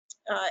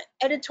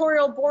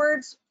editorial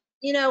boards,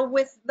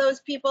 with those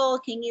people?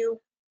 Can you,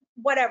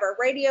 whatever,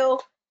 radio?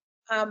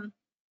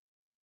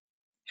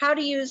 How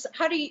do you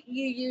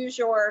use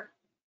your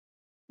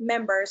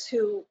members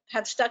who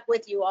have stuck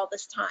with you all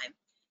this time?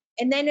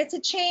 And then it's a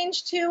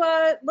change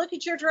to look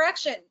at your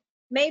direction.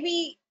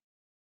 Maybe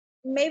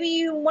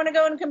you want to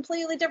go in a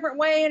completely different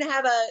way and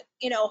have a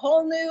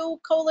whole new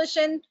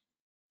coalition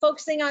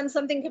focusing on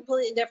something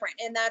completely different,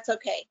 and that's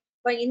okay.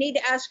 But you need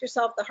to ask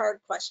yourself the hard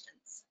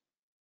questions.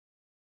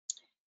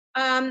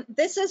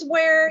 This is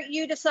where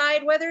you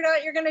decide whether or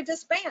not you're going to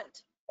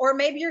disband, or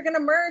maybe you're going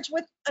to merge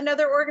with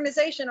another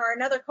organization or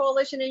another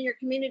coalition in your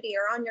community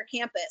or on your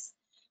campus.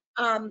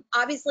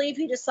 Obviously, if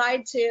you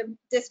decide to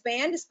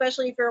disband,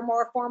 especially if you're a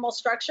more formal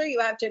structure, you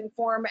have to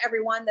inform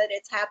everyone that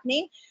it's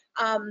happening.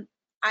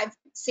 I've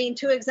seen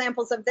 2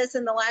 examples of this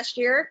in the last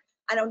year.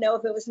 I don't know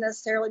if it was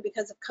necessarily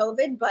because of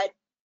COVID, but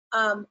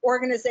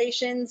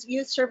organizations,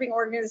 youth serving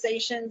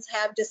organizations,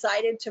 have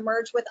decided to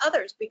merge with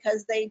others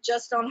because they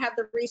just don't have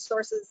the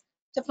resources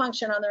to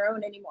function on their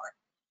own anymore.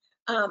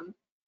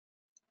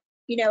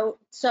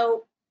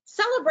 So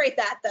celebrate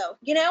that, though.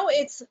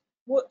 It's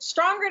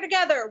stronger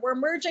together. We're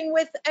merging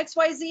with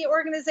XYZ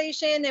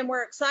organization, and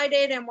we're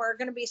excited, and we're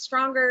going to be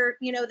stronger,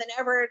 than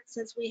ever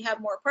since we have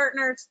more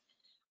partners.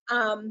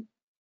 And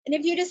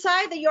if you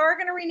decide that you are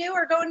going to renew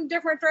or go in a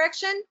different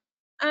direction,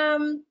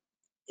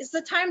 it's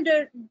the time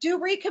to do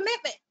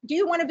recommitment. Do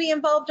you want to be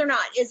involved or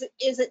not? Is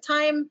it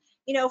time,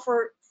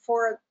 for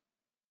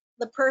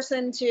the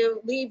person to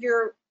leave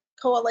your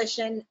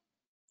coalition?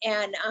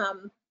 And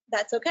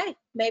that's okay.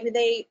 Maybe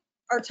they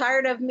are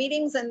tired of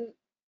meetings and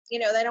they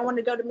don't want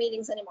to go to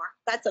meetings anymore.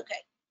 That's okay.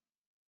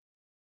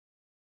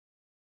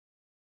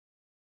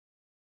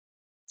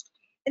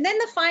 And then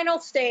the final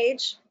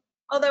stage,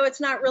 although it's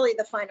not really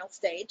the final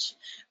stage,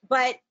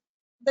 but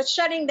the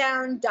shutting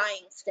down,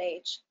 dying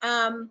stage.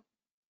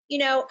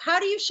 How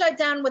do you shut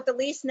down with the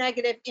least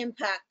negative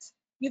impact?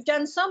 You've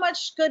done so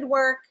much good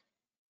work,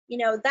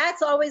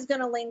 that's always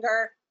going to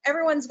linger.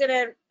 Everyone's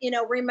going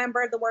to,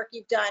 remember the work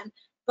you've done.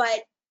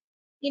 But,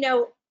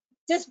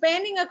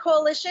 disbanding a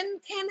coalition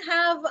can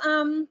have,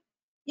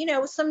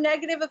 some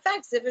negative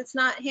effects if it's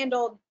not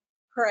handled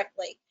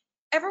correctly.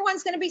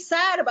 Everyone's going to be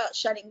sad about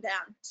shutting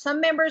down.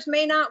 Some members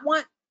may not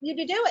want you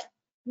to do it.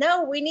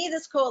 No, we need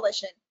this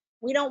coalition.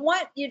 We don't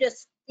want you to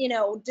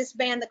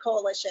disband the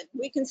coalition.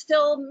 We can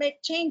still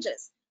make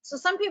changes. So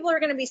some people are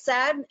going to be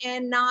sad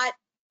and not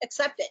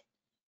accept it.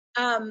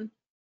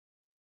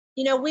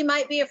 We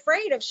might be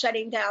afraid of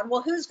shutting down.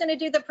 Well, who's going to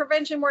do the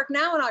prevention work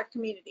now in our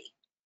community?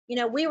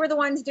 We were the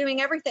ones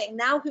doing everything.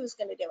 Now who's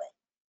going to do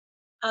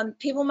it?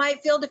 People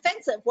might feel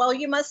defensive. Well,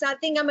 you must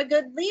not think I'm a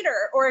good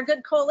leader or a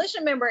good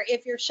coalition member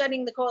if you're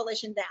shutting the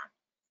coalition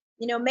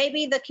down.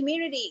 Maybe the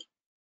community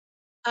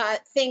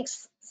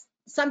thinks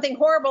something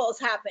horrible has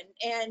happened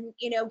and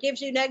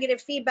gives you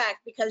negative feedback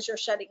because you're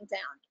shutting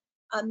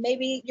down.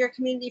 Maybe your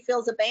community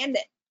feels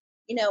abandoned.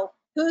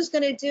 Who's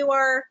going to do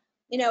our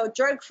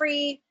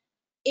drug-free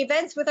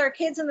events with our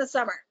kids in the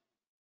summer?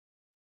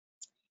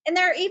 And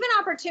there are even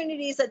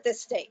opportunities at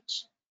this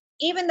stage.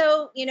 Even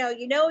though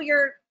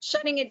you're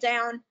shutting it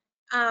down,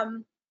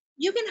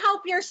 you can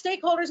help your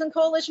stakeholders and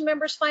coalition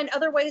members find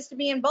other ways to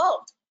be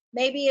involved.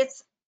 Maybe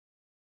it's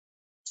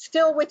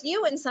still with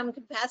you in some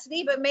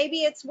capacity, but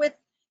maybe it's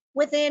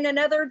within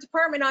another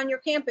department on your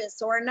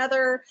campus or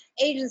another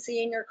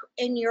agency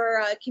in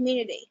your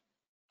community.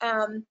 Leave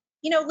on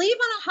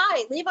a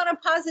high, leave on a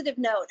positive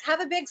note,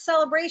 have a big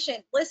celebration,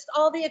 list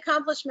all the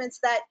accomplishments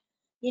that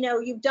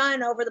you've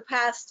done over the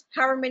past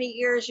however many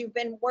years you've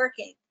been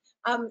working.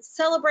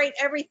 Celebrate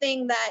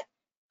everything that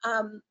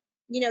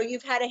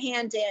you've had a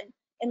hand in,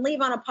 and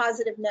leave on a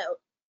positive note.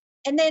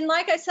 And then,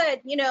 like I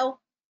said,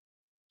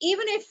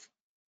 even if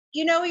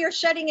you're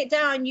shutting it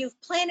down,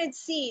 you've planted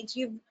seeds,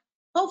 you've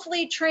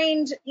hopefully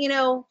trained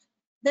the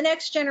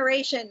next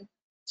generation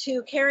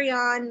to carry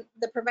on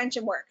the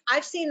prevention work.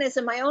 I've seen this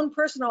in my own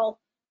personal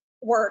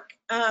work.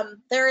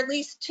 There are at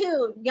least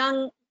 2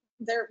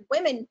 they're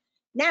women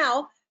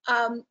now,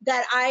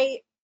 that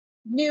I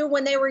knew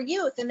when they were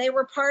youth, and they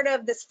were part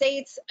of the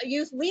state's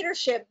youth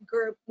leadership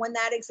group when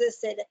that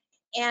existed.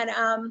 And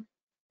I'm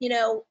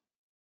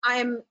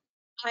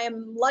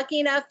lucky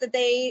enough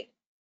that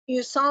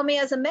you saw me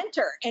as a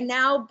mentor, and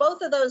now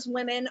both of those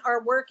women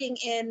are working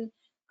in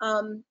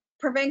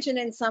prevention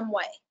in some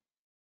way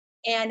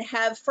and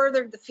have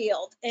furthered the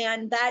field,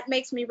 and that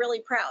makes me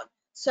really proud.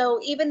 So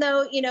even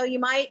though, you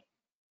might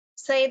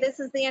say this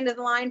is the end of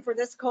the line for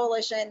this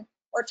coalition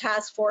or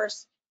task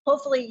force,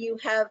 hopefully you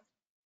have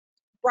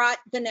brought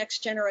the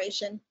next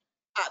generation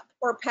up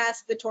or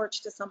passed the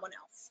torch to someone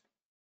else.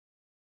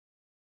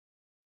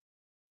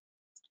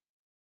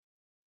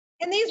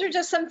 And these are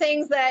just some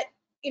things that,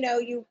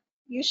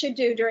 you should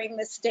do during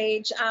this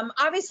stage.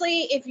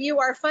 Obviously, if you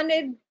are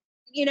funded,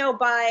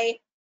 by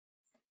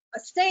a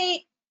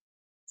state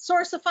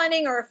source of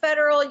funding or a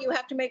federal, you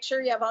have to make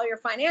sure you have all your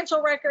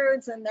financial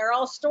records and they're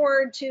all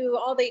stored to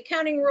all the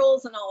accounting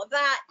rules and all of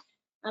that.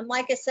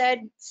 Like I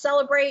said,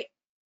 celebrate,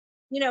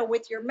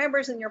 with your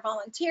members and your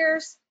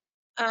volunteers.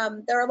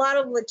 There are a lot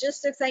of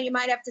logistics that you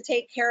might have to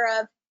take care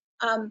of.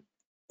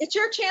 It's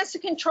your chance to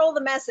control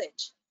the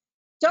message.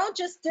 Don't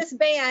just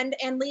disband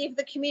and leave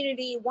the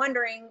community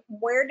wondering,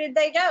 where did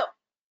they go?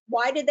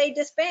 Why did they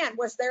disband?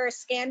 Was there a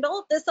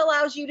scandal? This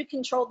allows you to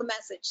control the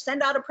message.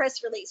 Send out a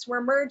press release.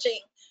 We're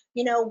merging.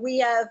 We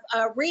have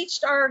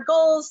reached our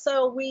goals,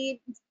 so we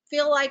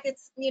feel like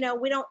it's, we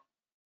don't,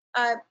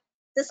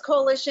 this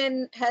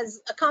coalition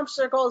has accomplished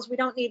their goals. We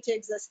don't need to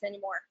exist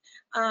anymore.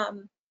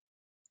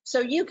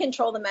 So you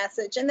control the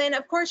message. And then,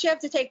 of course, you have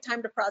to take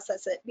time to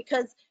process it,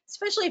 because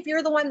especially if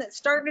you're the one that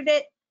started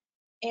it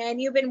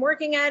and you've been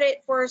working at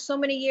it for so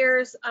many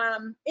years,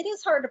 it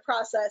is hard to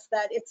process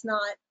that it's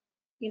not,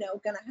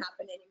 going to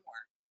happen anymore.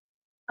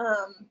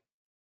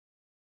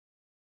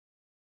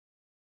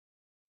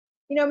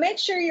 Make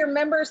sure your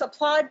members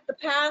applaud the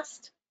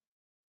past,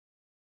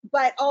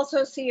 but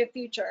also see a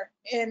future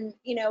and,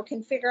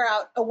 can figure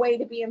out a way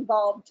to be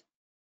involved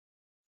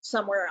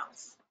somewhere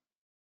else.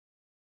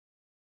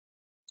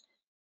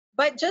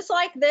 But just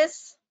like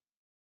this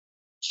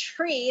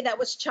tree that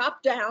was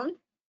chopped down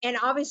and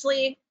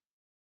obviously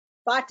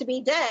thought to be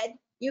dead,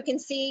 you can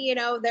see,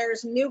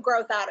 there's new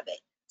growth out of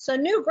it. So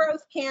new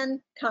growth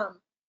can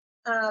come.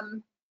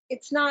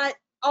 It's not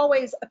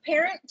always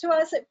apparent to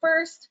us at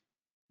first,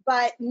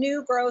 but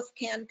new growth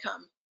can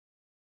come.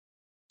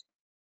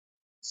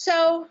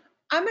 So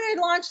I'm going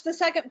to launch the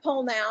second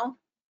poll now,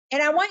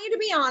 and I want you to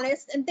be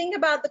honest and think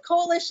about the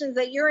coalitions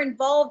that you're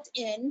involved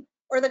in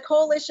or the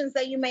coalitions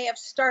that you may have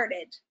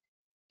started.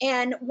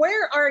 And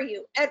where are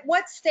you? At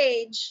what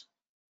stage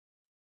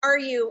are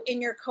you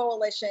in your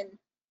coalition,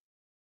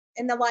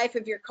 in the life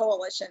of your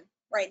coalition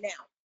right now?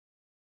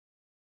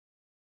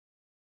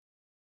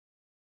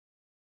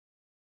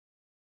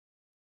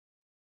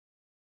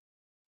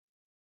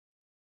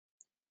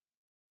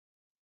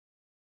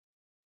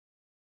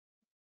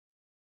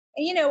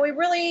 And, we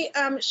really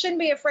shouldn't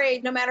be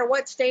afraid no matter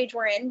what stage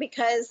we're in,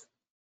 because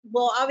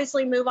we'll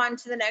obviously move on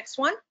to the next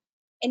one.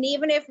 And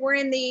even if we're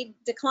in the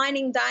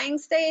declining, dying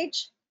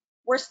stage,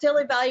 we're still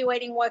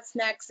evaluating what's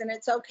next. And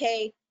it's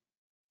okay,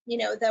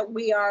 that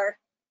we are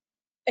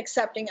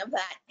accepting of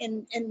that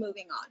and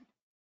moving on.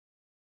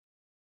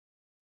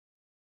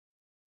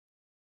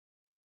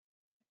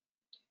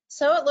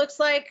 So it looks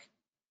like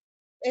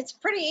it's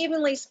pretty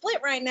evenly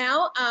split right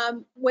now,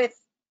 with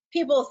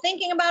people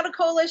thinking about a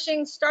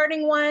coalition,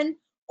 starting one,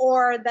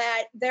 or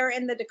that they're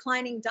in the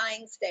declining,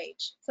 dying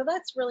stage. So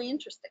that's really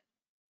interesting.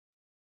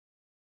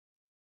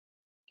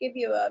 Give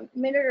you a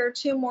minute or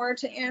two more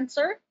to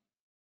answer.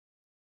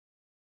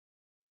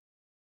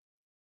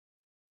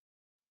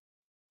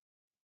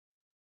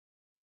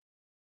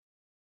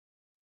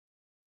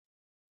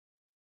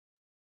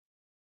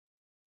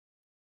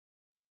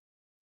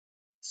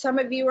 Some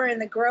of you are in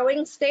the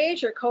growing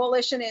stage. Your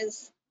coalition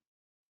is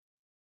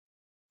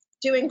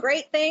doing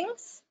great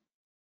things,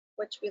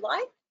 which we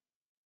like.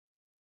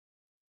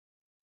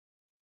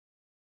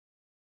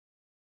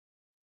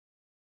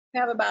 We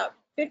have about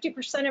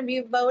 50% of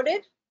you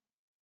voted.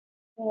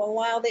 We'll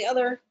allow the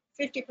other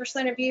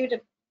 50% of you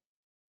to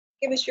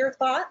give us your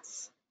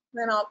thoughts,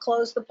 then I'll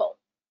close the poll.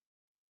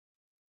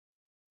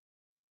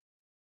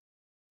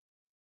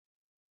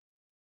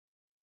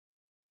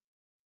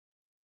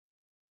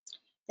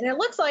 And it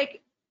looks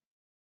like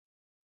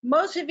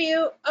most of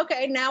you,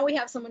 okay, now we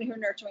have someone who are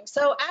nurturing.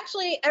 So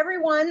actually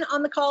everyone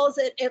on the call is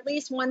at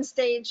least one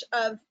stage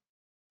of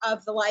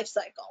the life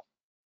cycle.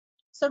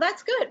 So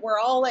that's good. We're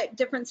all at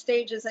different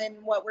stages in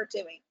what we're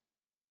doing.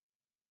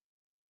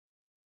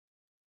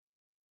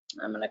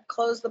 I'm going to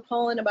close the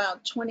poll in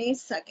about 20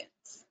 seconds.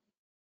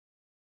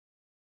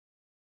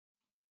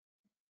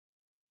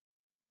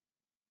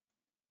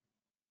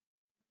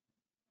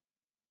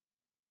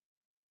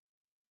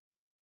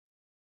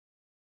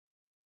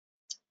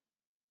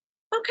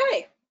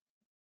 Okay.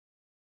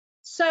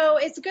 So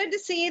it's good to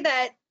see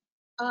that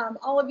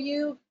all of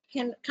you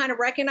can kind of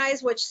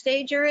recognize which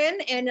stage you're in,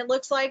 and it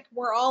looks like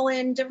we're all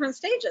in different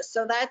stages.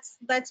 So that's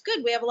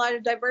good. We have a lot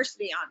of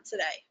diversity on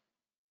today.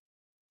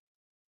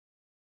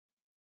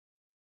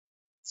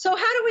 So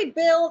how do we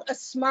build a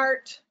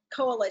smart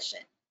coalition?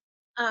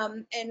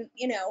 And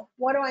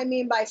what do I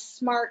mean by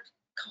smart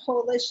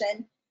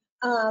coalition?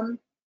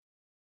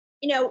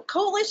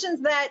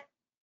 Coalitions that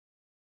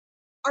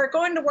are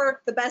going to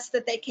work the best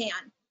that they can.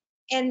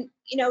 And,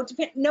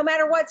 no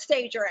matter what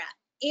stage you're at,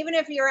 even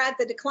if you're at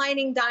the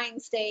declining, dying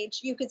stage,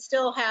 you could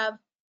still have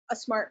a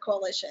smart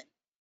coalition.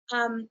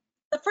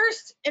 The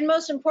first and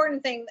most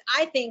important thing,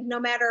 I think, no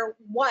matter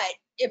what,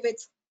 if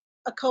it's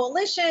a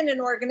coalition, an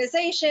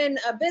organization,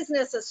 a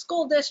business, a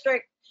school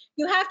district,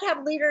 you have to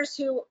have leaders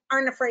who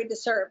aren't afraid to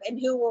serve and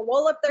who will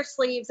roll up their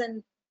sleeves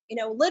and,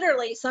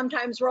 literally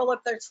sometimes roll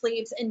up their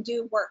sleeves and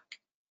do work.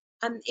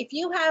 If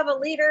you have a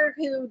leader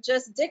who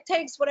just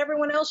dictates what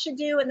everyone else should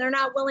do and they're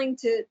not willing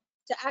to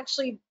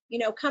actually,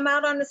 come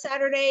out on a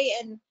Saturday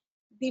and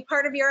be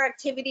part of your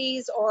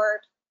activities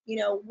or,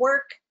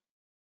 work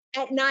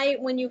at night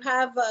when you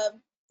have,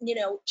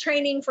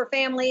 training for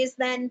families,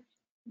 then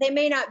they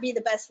may not be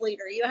the best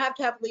leader. You have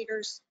to have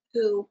leaders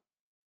who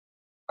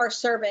are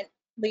servant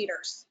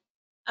leaders.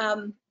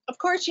 Of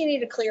course, you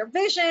need a clear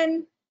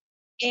vision,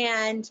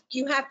 and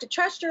you have to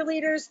trust your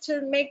leaders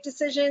to make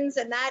decisions,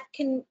 and that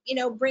can,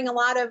 bring a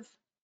lot of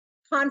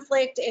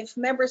conflict if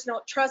members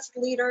don't trust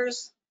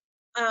leaders.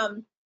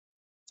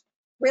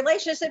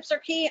 Relationships are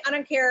key. I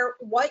don't care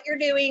what you're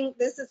doing.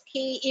 This is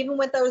key, even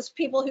with those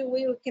people who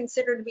we would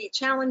consider to be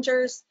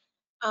challengers.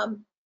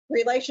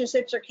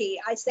 Relationships are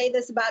key. I say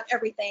this about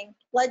everything.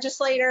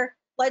 Legislature,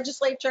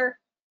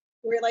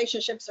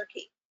 relationships are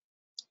key.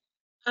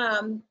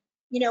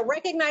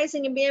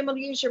 Recognizing and being able to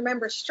use your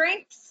members'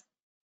 strengths,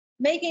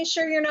 making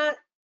sure you're not,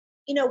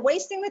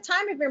 wasting the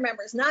time of your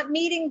members, not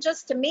meeting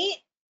just to meet,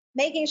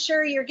 making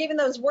sure you're giving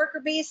those worker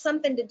bees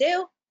something to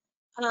do,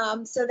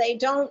 so they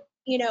don't,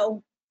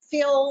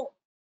 feel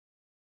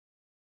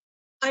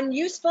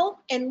unuseful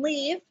and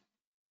leave,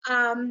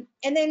 and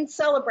then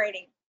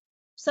celebrating.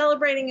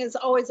 Celebrating is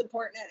always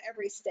important at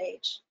every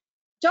stage.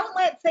 Don't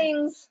let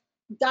things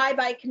die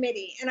by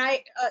committee. And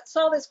I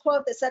saw this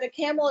quote that said, a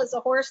camel is a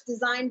horse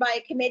designed by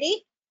a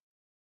committee,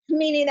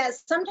 meaning that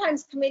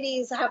sometimes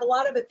committees have a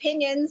lot of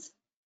opinions.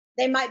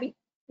 They might be,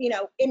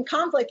 in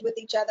conflict with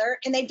each other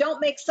and they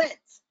don't make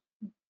sense.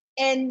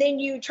 And then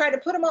you try to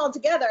put them all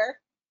together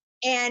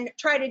and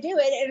try to do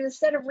it. And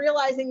instead of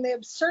realizing the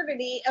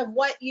absurdity of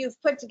what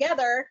you've put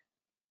together,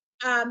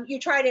 you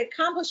try to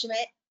accomplish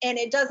it and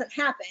it doesn't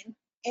happen.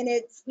 And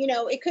it's,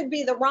 it could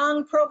be the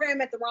wrong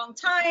program at the wrong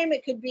time.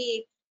 It could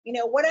be,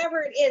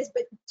 whatever it is,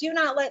 but do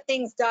not let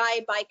things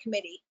die by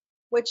committee,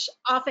 which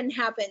often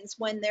happens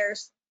when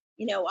there's,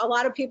 a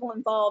lot of people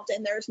involved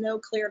and there's no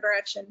clear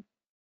direction.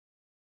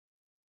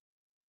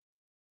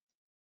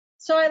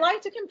 So I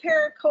like to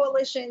compare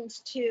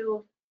coalitions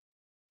to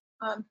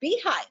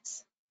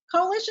beehives.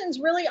 Coalitions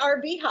really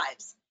are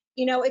beehives.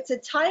 It's a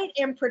tight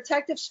and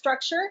protective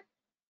structure.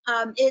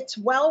 It's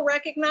well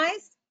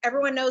recognized.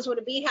 Everyone knows what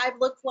a beehive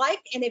looks like.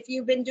 And if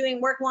you've been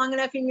doing work long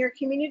enough in your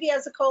community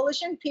as a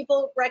coalition,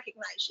 people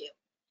recognize you.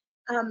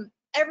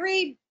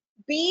 Every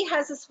bee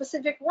has a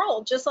specific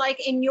role. Just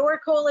like in your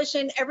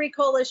coalition, every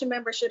coalition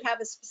member should have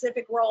a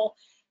specific role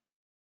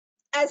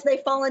as they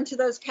fall into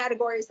those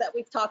categories that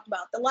we've talked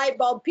about. The light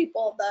bulb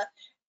people, the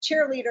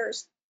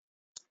cheerleaders,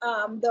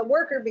 the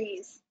worker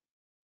bees.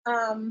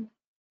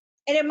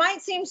 And it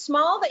might seem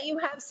small that you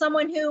have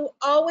someone who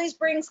always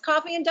brings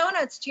coffee and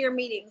donuts to your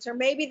meetings, or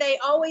maybe they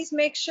always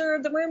make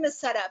sure the room is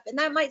set up. And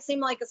that might seem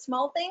like a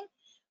small thing,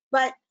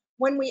 but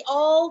when we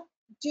all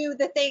do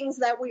the things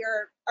that we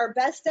are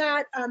best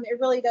at, it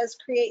really does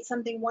create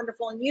something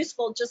wonderful and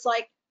useful, just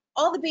like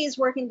all the bees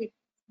working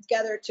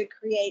together to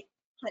create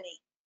honey.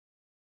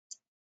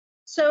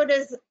 So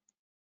does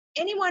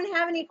anyone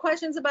have any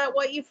questions about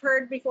what you've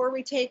heard before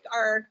we take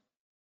our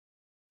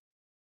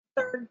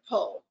third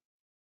poll?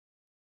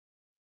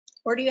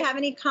 Or do you have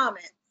any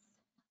comments?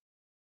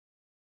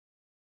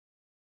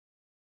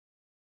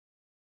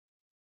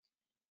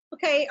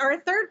 Okay, our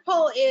third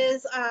poll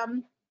is,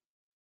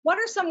 what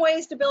are some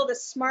ways to build a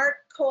smart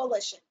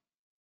coalition?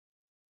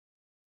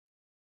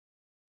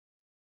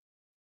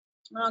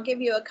 I'll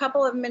give you a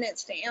couple of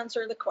minutes to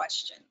answer the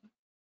question.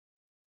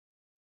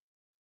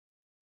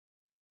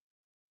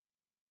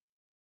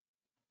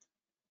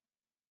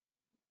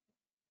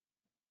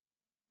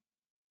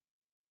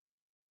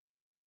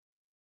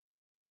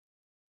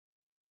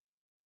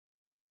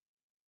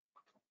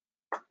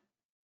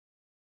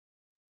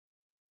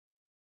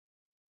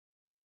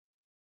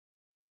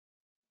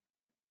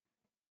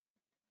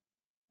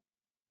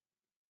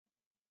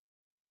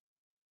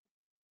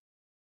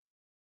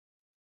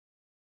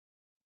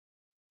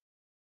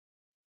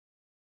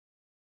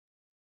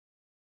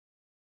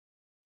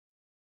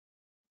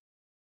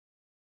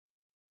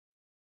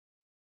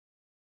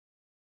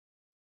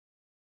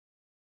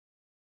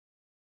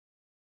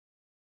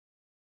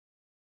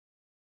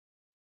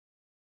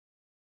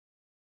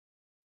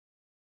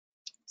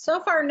 So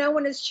far, no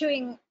one is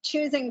choosing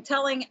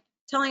telling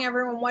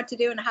everyone what to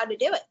do and how to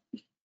do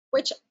it,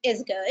 which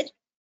is good.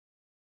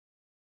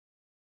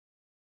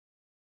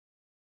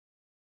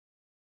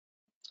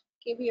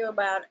 Give you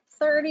about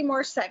 30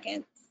 more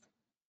seconds.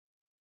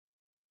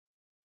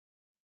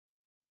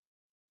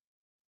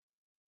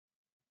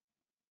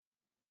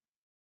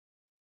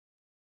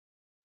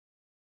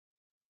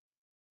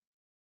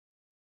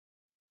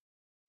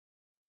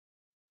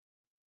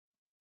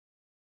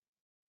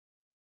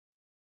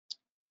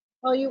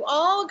 Well, you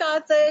all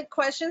got the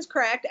questions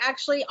correct.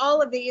 Actually,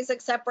 all of these,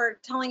 except for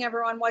telling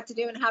everyone what to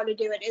do and how to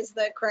do it, is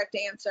the correct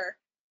answer.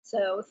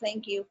 So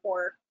thank you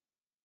for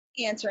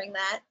answering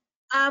that.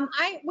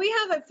 We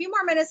have a few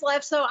more minutes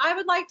left, so I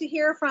would like to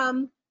hear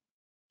from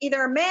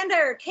either Amanda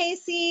or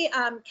Casey,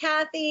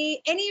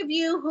 Kathy, any of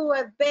you who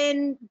have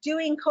been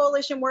doing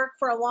coalition work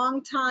for a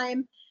long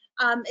time.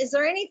 Is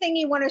there anything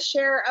you want to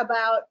share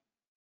about,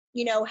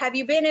 have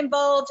you been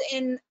involved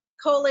in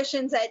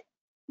coalitions at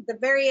the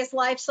various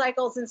life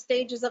cycles and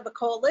stages of a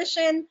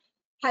coalition?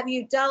 Have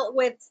you dealt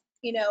with,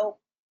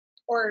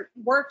 or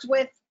worked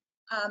with,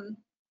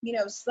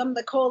 some of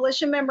the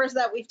coalition members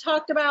that we've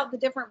talked about, the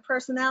different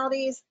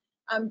personalities?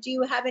 Do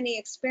you have any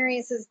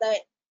experiences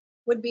that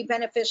would be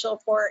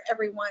beneficial for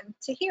everyone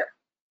to hear?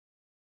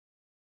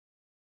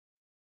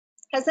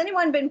 Has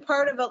anyone been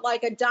part of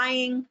a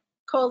dying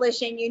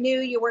coalition? You knew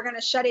you were going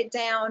to shut it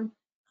down,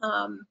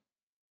 and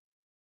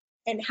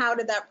how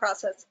did that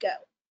process go?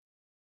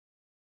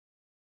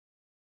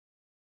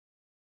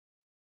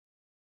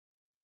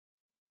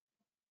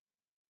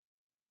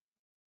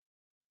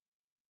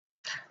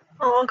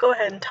 Oh, I'll go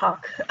ahead and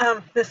talk.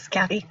 This is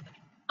Kathy.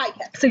 Hi,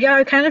 Kathy. So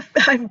yeah,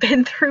 I've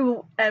been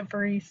through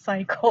every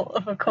cycle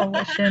of a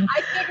coalition.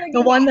 I figured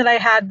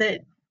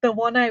The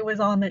one I was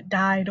on that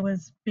died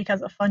was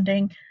because of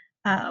funding,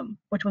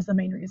 which was the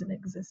main reason it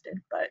existed.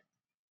 But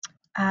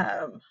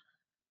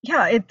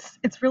yeah,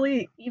 it's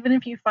really, even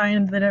if you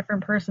find the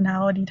different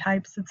personality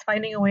types, it's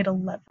finding a way to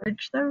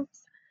leverage those.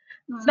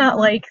 It's not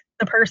like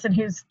the person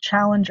who's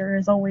challenger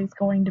is always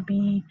going to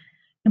be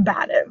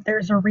combative.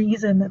 There's a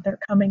reason that they're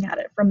coming at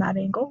it from that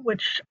angle,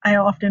 which I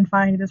often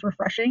find is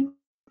refreshing,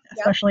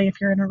 especially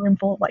if you're in a room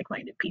full of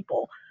like-minded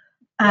people.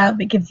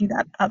 It gives you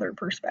that other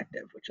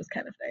perspective, which is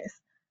kind of nice.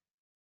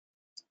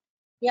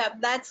 Yeah,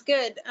 that's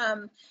good.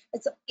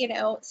 It's,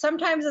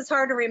 sometimes it's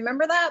hard to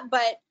remember that,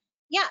 but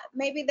yeah,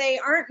 maybe they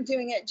aren't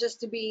doing it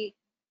just to be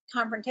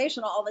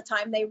confrontational all the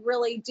time. They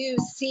really do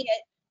see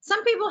it.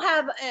 Some people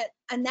have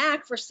a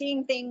knack for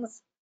seeing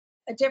things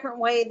a different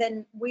way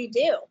than we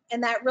do,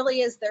 and that really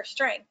is their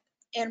strength.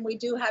 And we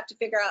do have to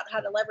figure out how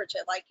to leverage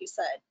it, like you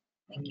said.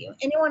 Thank you.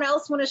 Anyone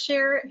else want to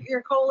share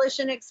your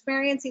coalition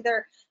experience,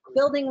 either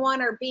building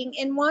one or being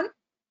in one?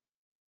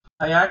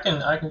 Hey, I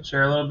can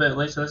share a little bit.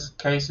 Lisa, this is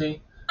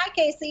Casey. Hi,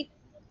 Casey.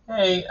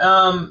 Hey,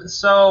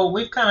 so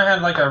we've kind of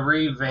had like a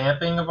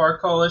revamping of our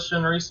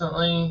coalition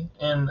recently,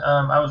 and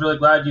I was really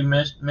glad you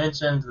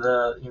mentioned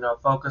the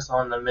focus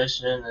on the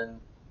mission and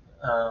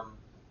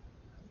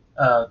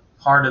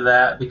part of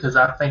that, because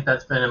I think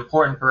that's been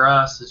important for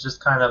us. Is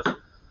just kind of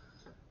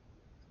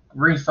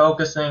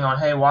refocusing on,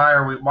 hey, why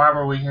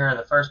were we here in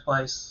the first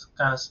place,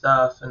 kind of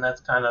stuff, and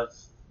that's kind of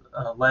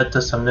led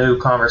to some new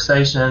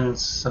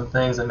conversations, some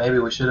things that maybe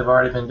we should have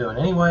already been doing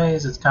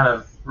anyways. It's kind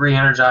of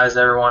re-energized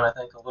everyone, I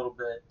think, a little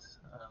bit.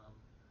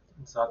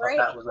 And so I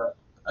thought that was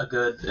a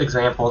good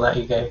example that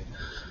you gave.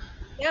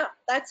 Yeah,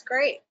 that's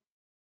great.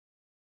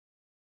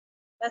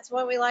 That's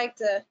what we like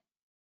to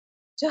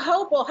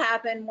hope will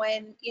happen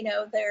when,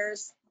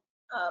 there's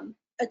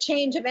a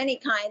change of any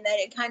kind, that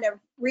it kind of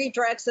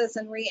redirects us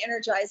and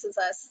re-energizes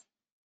us.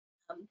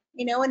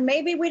 And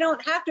maybe we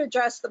don't have to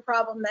address the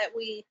problem that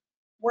we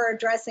were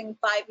addressing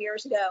 5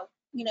 years ago.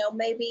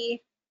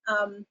 Maybe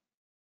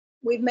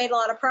we've made a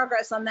lot of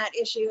progress on that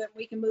issue and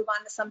we can move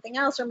on to something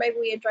else, or maybe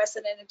we address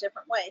it in a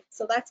different way.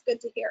 So that's good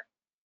to hear.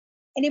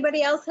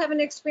 Anybody else have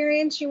an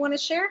experience you want to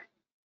share?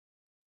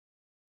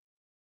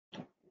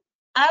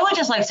 I would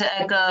just like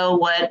to echo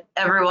what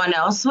everyone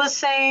else was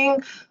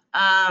saying.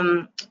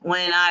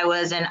 When I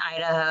was in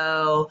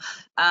Idaho,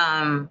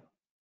 I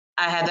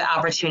had the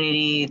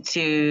opportunity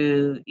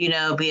to,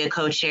 be a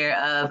co-chair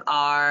of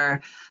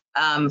our,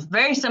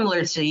 very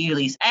similar to you,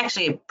 Lisa,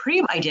 actually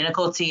pretty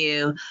identical to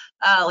you,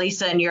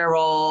 Lisa, in your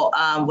role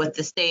with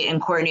the state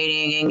and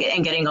coordinating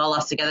and getting all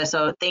us together.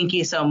 So thank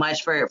you so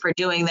much for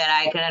doing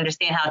that. I can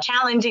understand how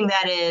challenging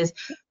that is,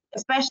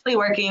 especially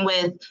working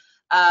with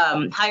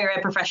higher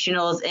ed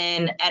professionals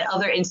at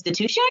other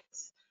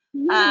institutions.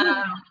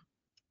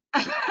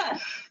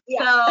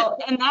 So,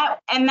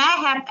 and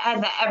that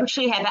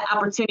actually had the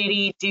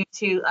opportunity due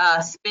to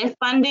SPIF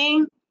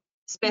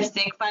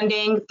STIC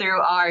funding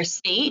through our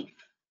state.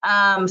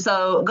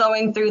 So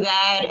going through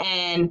that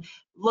and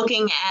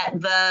looking at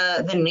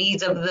the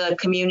needs of the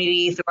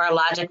community through our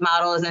logic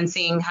models and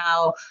seeing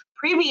how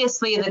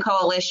previously the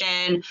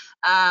coalition,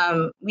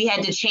 we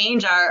had to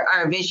change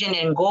our vision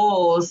and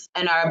goals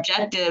and our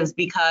objectives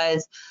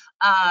because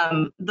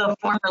the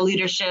former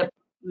leadership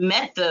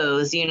met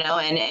those, and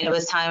it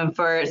was time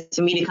for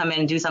me to come in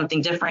and do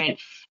something different.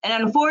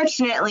 And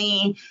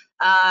unfortunately,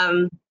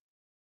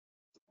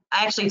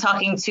 actually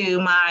talking to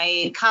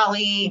my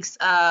colleagues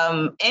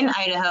in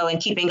Idaho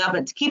and keeping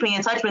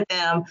in touch with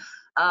them,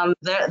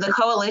 the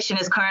coalition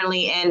is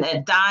currently in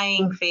a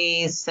dying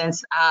phase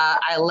since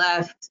I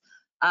left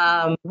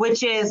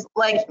which is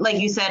like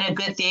you said, a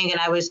good thing. And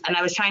I was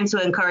trying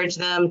to encourage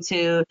them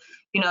to,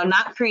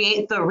 not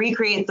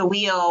recreate the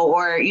wheel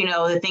or,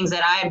 the things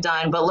that I've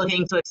done, but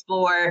looking to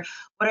explore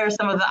what are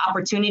some of the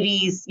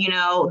opportunities,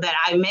 that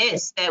I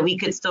missed that we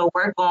could still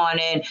work on,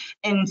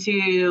 and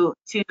to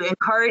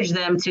encourage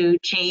them to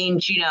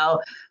change,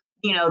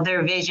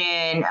 their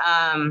vision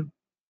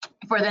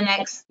for the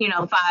next,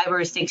 5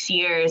 or 6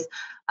 years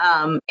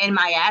in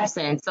my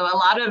absence. So a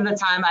lot of the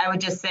time I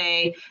would just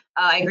say,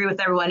 I agree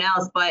with everyone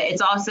else, but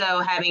it's also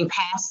having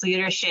past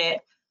leadership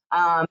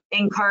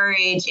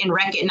encourage and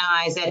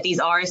recognize that these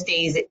are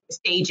stages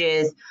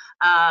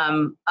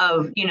of,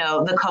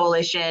 the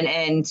coalition,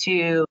 and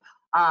to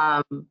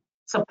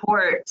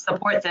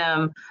support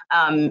them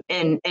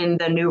in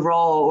the new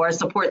role, or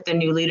support the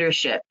new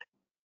leadership.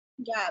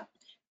 Yeah,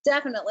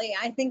 definitely.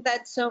 I think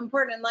that's so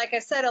important. Like I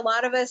said, a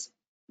lot of us,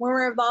 when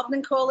we're involved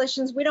in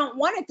coalitions, we don't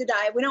want it to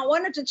die. We don't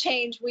want it to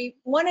change. We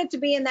want it to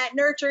be in that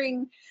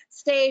nurturing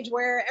stage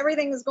where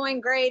everything is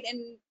going great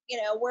and,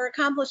 we're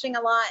accomplishing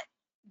a lot.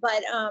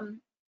 But,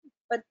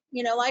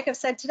 like I've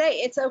said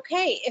today, it's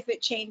okay if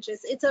it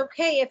changes. It's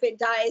okay if it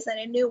dies and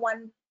a new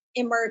one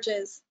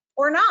emerges,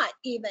 or not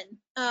even.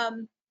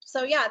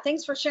 So yeah,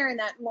 thanks for sharing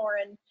that,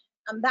 Lauren.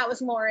 That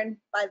was Lauren,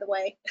 by the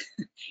way,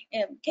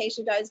 in case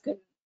you guys couldn't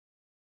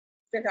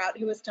figure out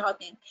who was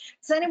talking.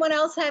 Does anyone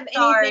else have anything?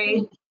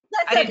 Sorry.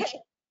 That's okay.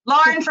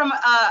 Lauren from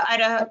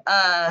Idaho.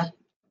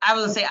 I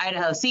was gonna say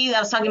Idaho. See, I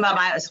was talking about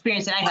my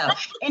experience in Idaho.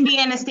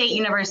 Indiana State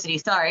University.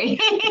 Sorry.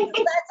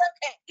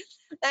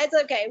 That's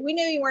okay. We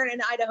knew you weren't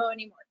in Idaho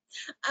anymore.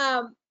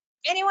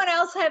 Anyone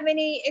else have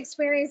any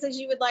experiences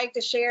you would like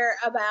to share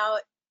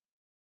about,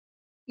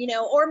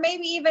 or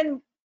maybe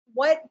even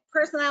what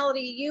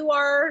personality you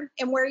are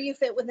and where you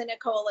fit within a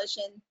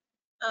coalition?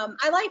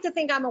 I like to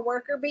think I'm a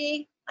worker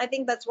bee. I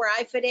think that's where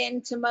I fit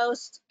into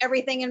most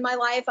everything in my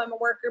life. I'm a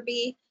worker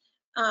bee.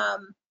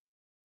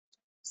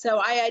 So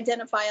I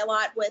identify a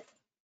lot with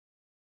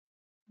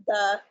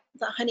the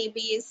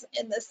honeybees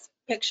in this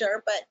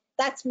picture, but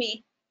that's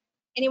me.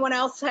 Anyone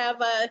else have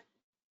a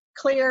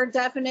clear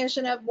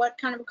definition of what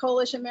kind of a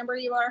coalition member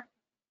you are?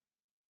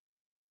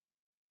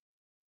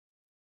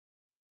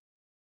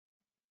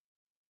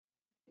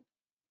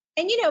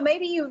 And,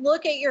 maybe you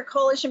look at your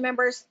coalition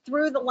members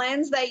through the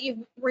lens that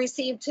you've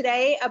received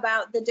today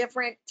about the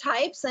different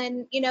types,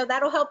 and,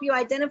 that'll help you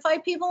identify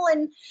people,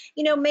 and,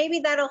 maybe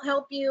that'll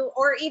help you,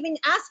 or even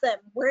ask them,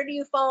 where do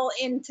you fall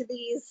into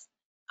these,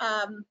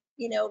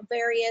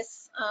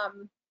 various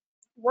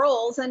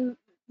roles, and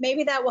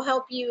maybe that will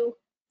help you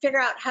figure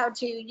out how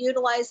to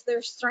utilize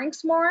their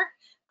strengths more,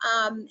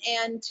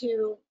 and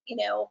to,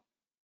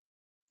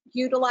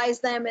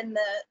 utilize them in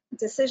the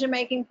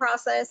decision-making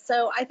process.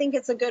 So I think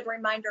it's a good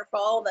reminder for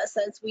all of us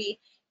as we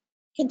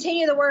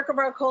continue the work of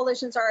our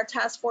coalitions, our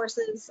task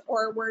forces,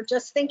 or we're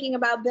just thinking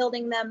about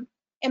building them.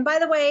 And by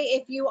the way,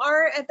 if you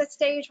are at the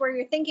stage where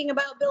you're thinking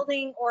about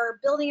building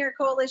your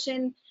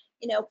coalition,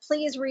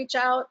 please reach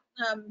out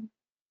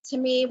to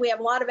me. We have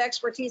a lot of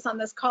expertise on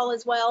this call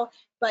as well,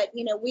 but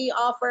we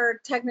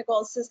offer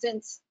technical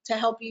assistance to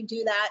help you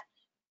do that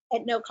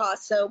at no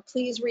cost. So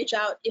please reach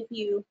out if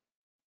you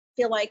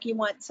feel like you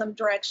want some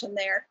direction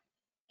there.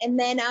 And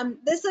then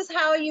this is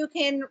how you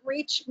can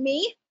reach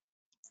me.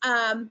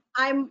 I'm,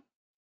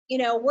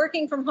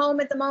 working from home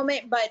at the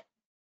moment, but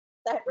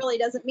that really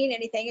doesn't mean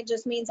anything. It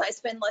just means I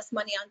spend less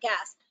money on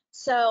gas.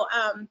 So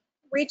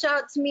reach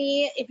out to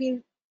me if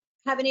you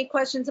have any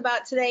questions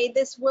about today.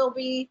 This will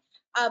be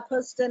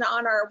posted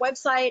on our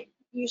website.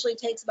 Usually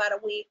takes about a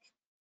week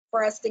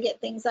for us to get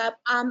things up.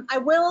 I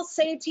will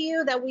say to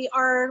you that we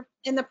are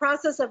in the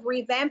process of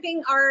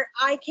revamping our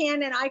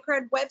ICAN and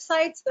ICRED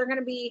websites. They're going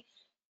to be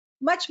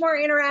much more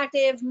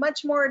interactive,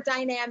 much more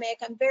dynamic.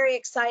 I'm very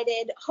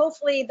excited.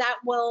 Hopefully that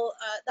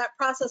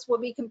process will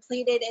be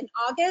completed in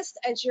August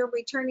as you're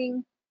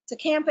returning to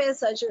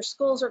campus, as your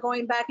schools are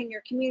going back in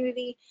your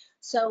community.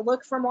 So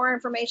look for more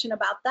information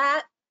about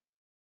that.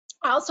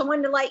 I also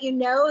wanted to let you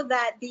know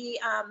that the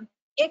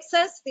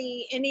ICSUS,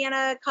 the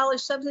Indiana College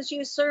Substance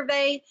Use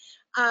Survey,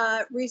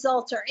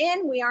 results are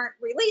in. We aren't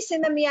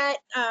releasing them yet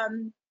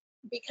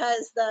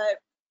because the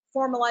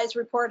formalized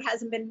report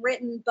hasn't been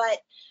written, but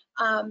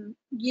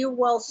you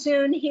will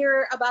soon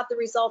hear about the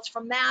results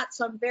from that.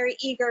 So I'm very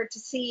eager to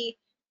see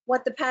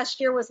what the past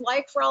year was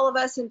like for all of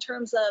us in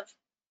terms of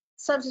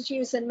substance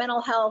use and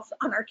mental health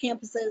on our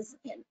campuses,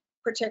 and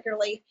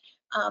particularly.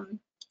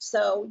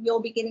 So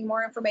you'll be getting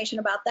more information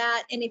about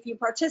that. And if you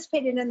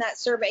participated in that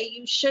survey,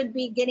 you should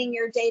be getting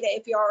your data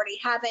if you already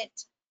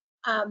haven't.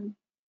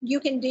 You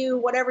can do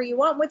whatever you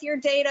want with your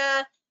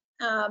data,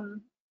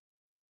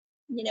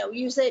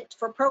 use it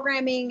for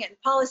programming and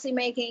policy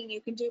making.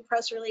 You can do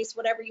press release,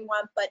 whatever you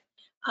want, but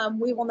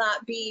we will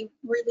not be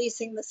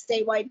releasing the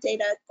statewide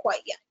data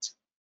quite yet.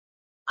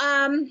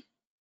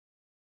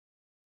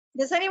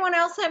 Does anyone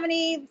else have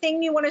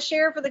anything you want to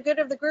share for the good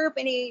of the group?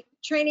 Any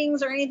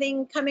trainings or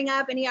anything coming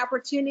up? Any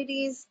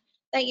opportunities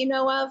that you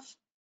know of?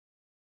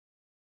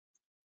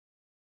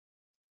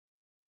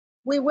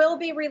 We will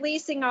be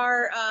releasing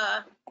our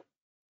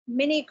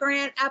mini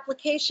grant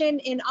application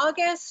in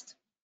August.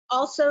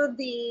 Also,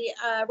 the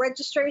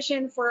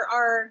registration for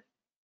our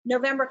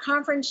November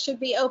conference should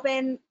be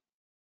open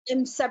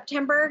in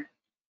September.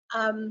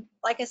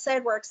 Like I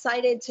said, we're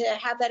excited to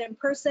have that in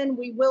person.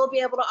 We will be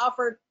able to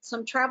offer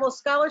some travel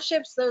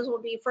scholarships. Those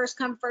will be first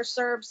come, first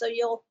serve. So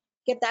you'll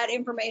get that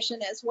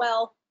information as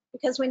well,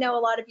 because we know a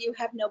lot of you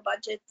have no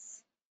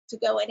budgets to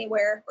go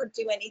anywhere or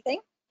do anything.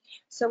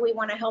 So we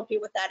want to help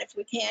you with that if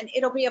we can.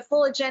 It'll be a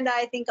full agenda.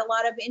 I think a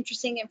lot of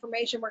interesting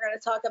information. We're going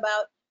to talk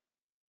about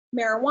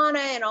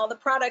marijuana and all the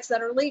products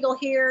that are legal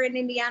here in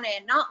Indiana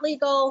and not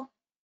legal.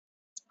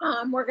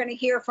 We're going to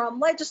hear from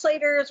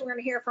legislators. We're going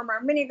to hear from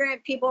our mini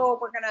grant people.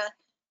 We're going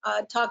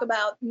to talk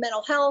about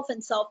mental health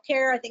and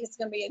self-care. I think it's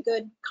going to be a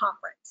good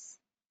conference.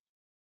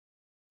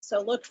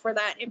 So look for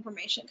that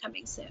information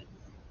coming soon.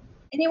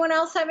 Anyone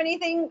else have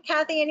anything?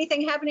 Kathy,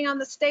 anything happening on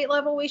the state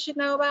level we should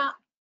know about?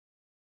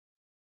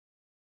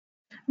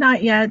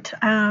 Not yet.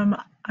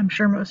 I'm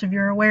sure most of you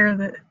are aware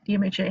that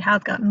DMHA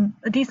has gotten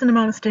a decent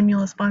amount of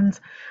stimulus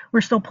funds.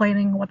 We're still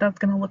planning what that's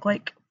going to look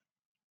like.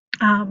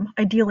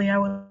 Ideally, I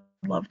would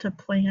love to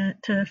plan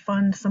to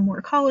fund some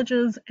more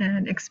colleges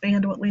and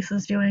expand what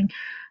Lisa's doing,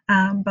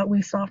 but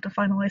we still have to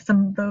finalize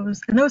some of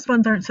those, and those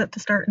funds aren't set to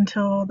start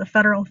until the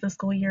federal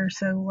fiscal year,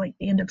 so like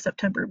the end of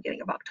September,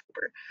 beginning of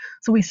October.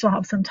 So we still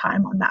have some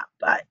time on that,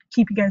 but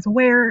keep you guys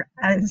aware.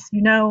 As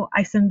you know,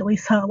 I send to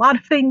Lisa a lot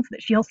of things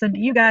that she'll send to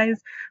you guys,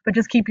 but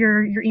just keep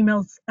your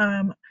emails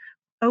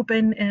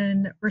open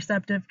and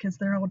receptive, because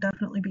there will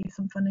definitely be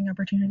some funding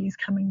opportunities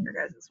coming your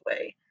guys'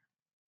 way.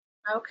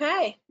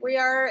 Okay, we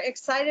are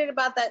excited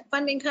about that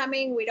funding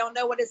coming. We don't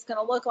know what it's going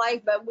to look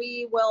like, but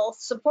we will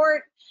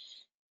support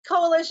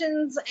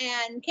coalitions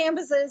and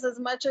campuses as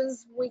much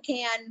as we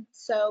can.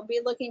 So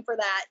be looking for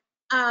that.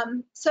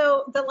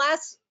 So the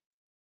last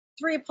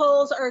 3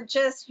 polls are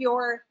just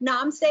your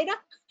NOMS data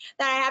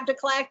that I have to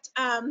collect.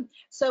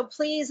 So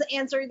please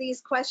answer these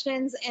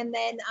questions, and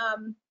then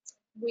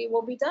we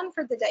will be done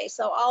for the day.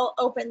 So I'll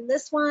open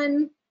this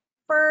one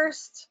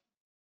first,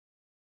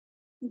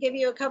 give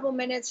you a couple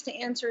minutes to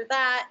answer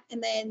that,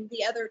 and then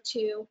the other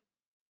 2.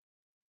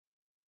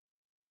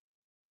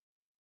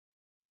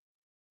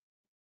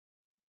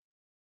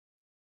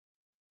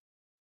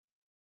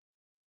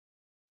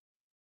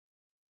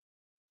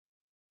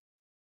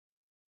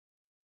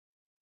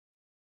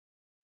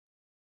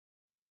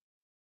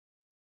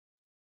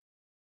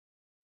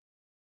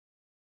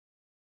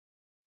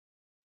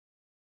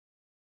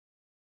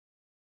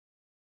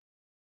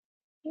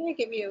 I'm gonna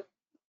give you a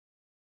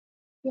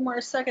few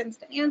more seconds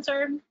to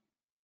answer.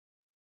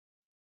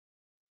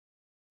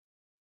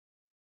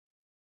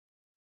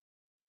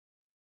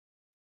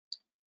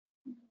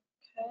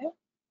 Okay.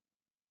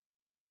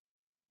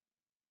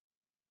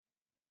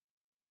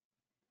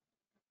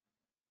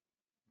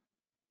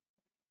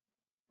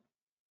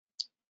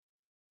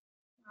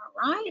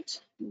 All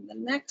right, the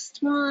next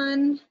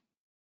one.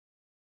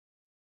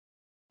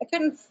 I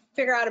couldn't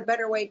figure out a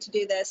better way to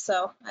do this,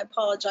 so I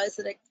apologize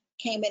that it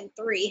came in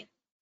 3.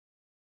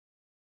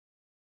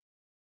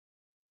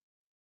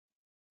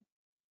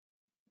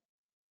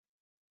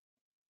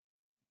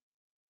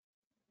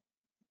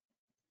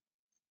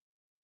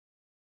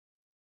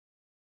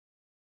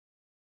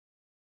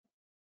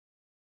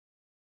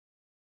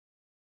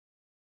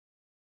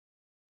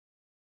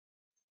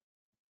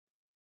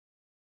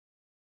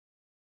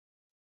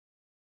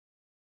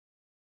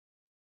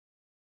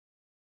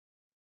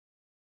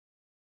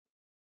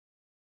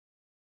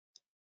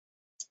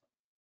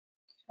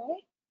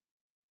 Okay.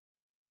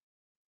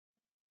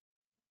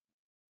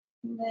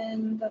 And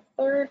then the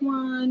third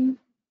one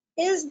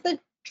is the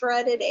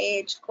dreaded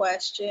age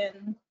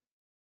question.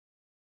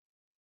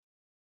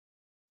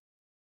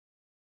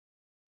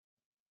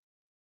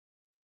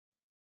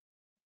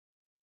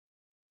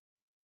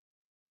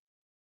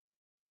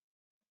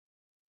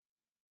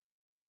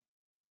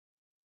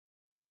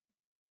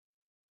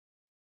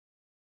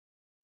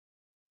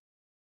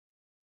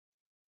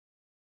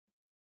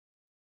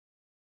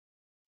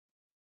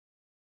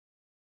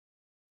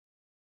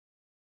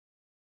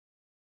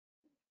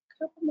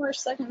 A couple more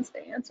seconds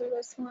to answer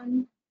this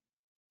one.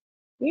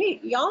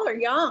 Y'all are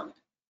young.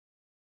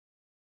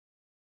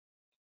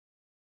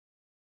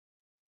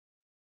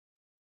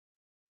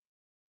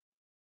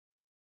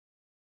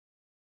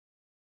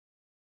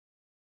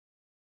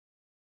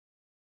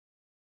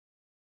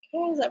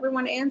 Okay, has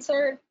everyone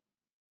answered?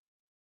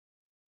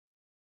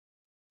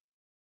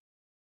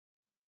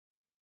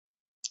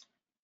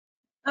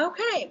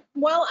 Okay,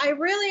 well, I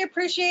really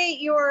appreciate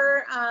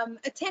your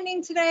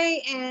attending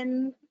today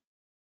and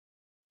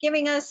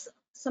giving us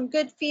some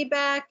good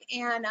feedback.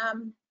 And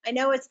I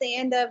know it's the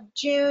end of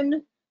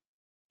June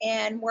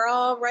and we're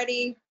all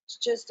ready to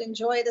just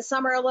enjoy the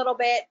summer a little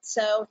bit.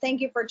 So thank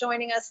you for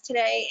joining us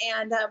today.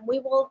 And we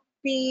will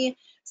be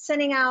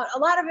sending out a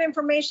lot of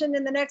information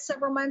in the next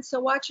several months, so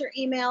watch your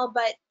email.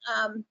 But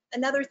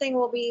another thing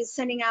we'll be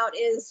sending out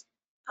is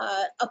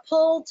a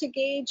poll to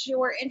gauge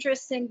your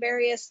interest in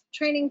various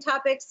training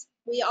topics.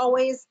 We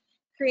always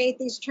create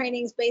these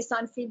trainings based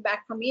on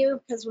feedback from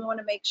you because we want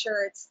to make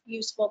sure it's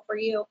useful for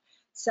you.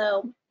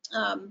 So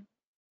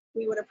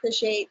we would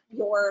appreciate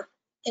your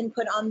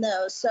input on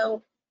those.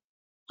 So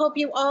hope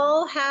you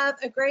all have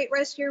a great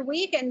rest of your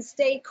week and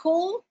stay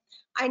cool.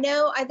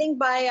 I think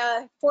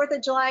by 4th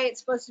of July, it's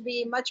supposed to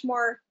be much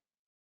more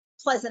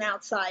pleasant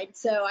outside.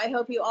 So I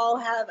hope you all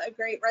have a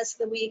great rest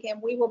of the week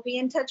and we will be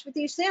in touch with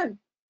you soon.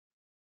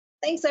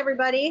 Thanks,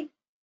 everybody.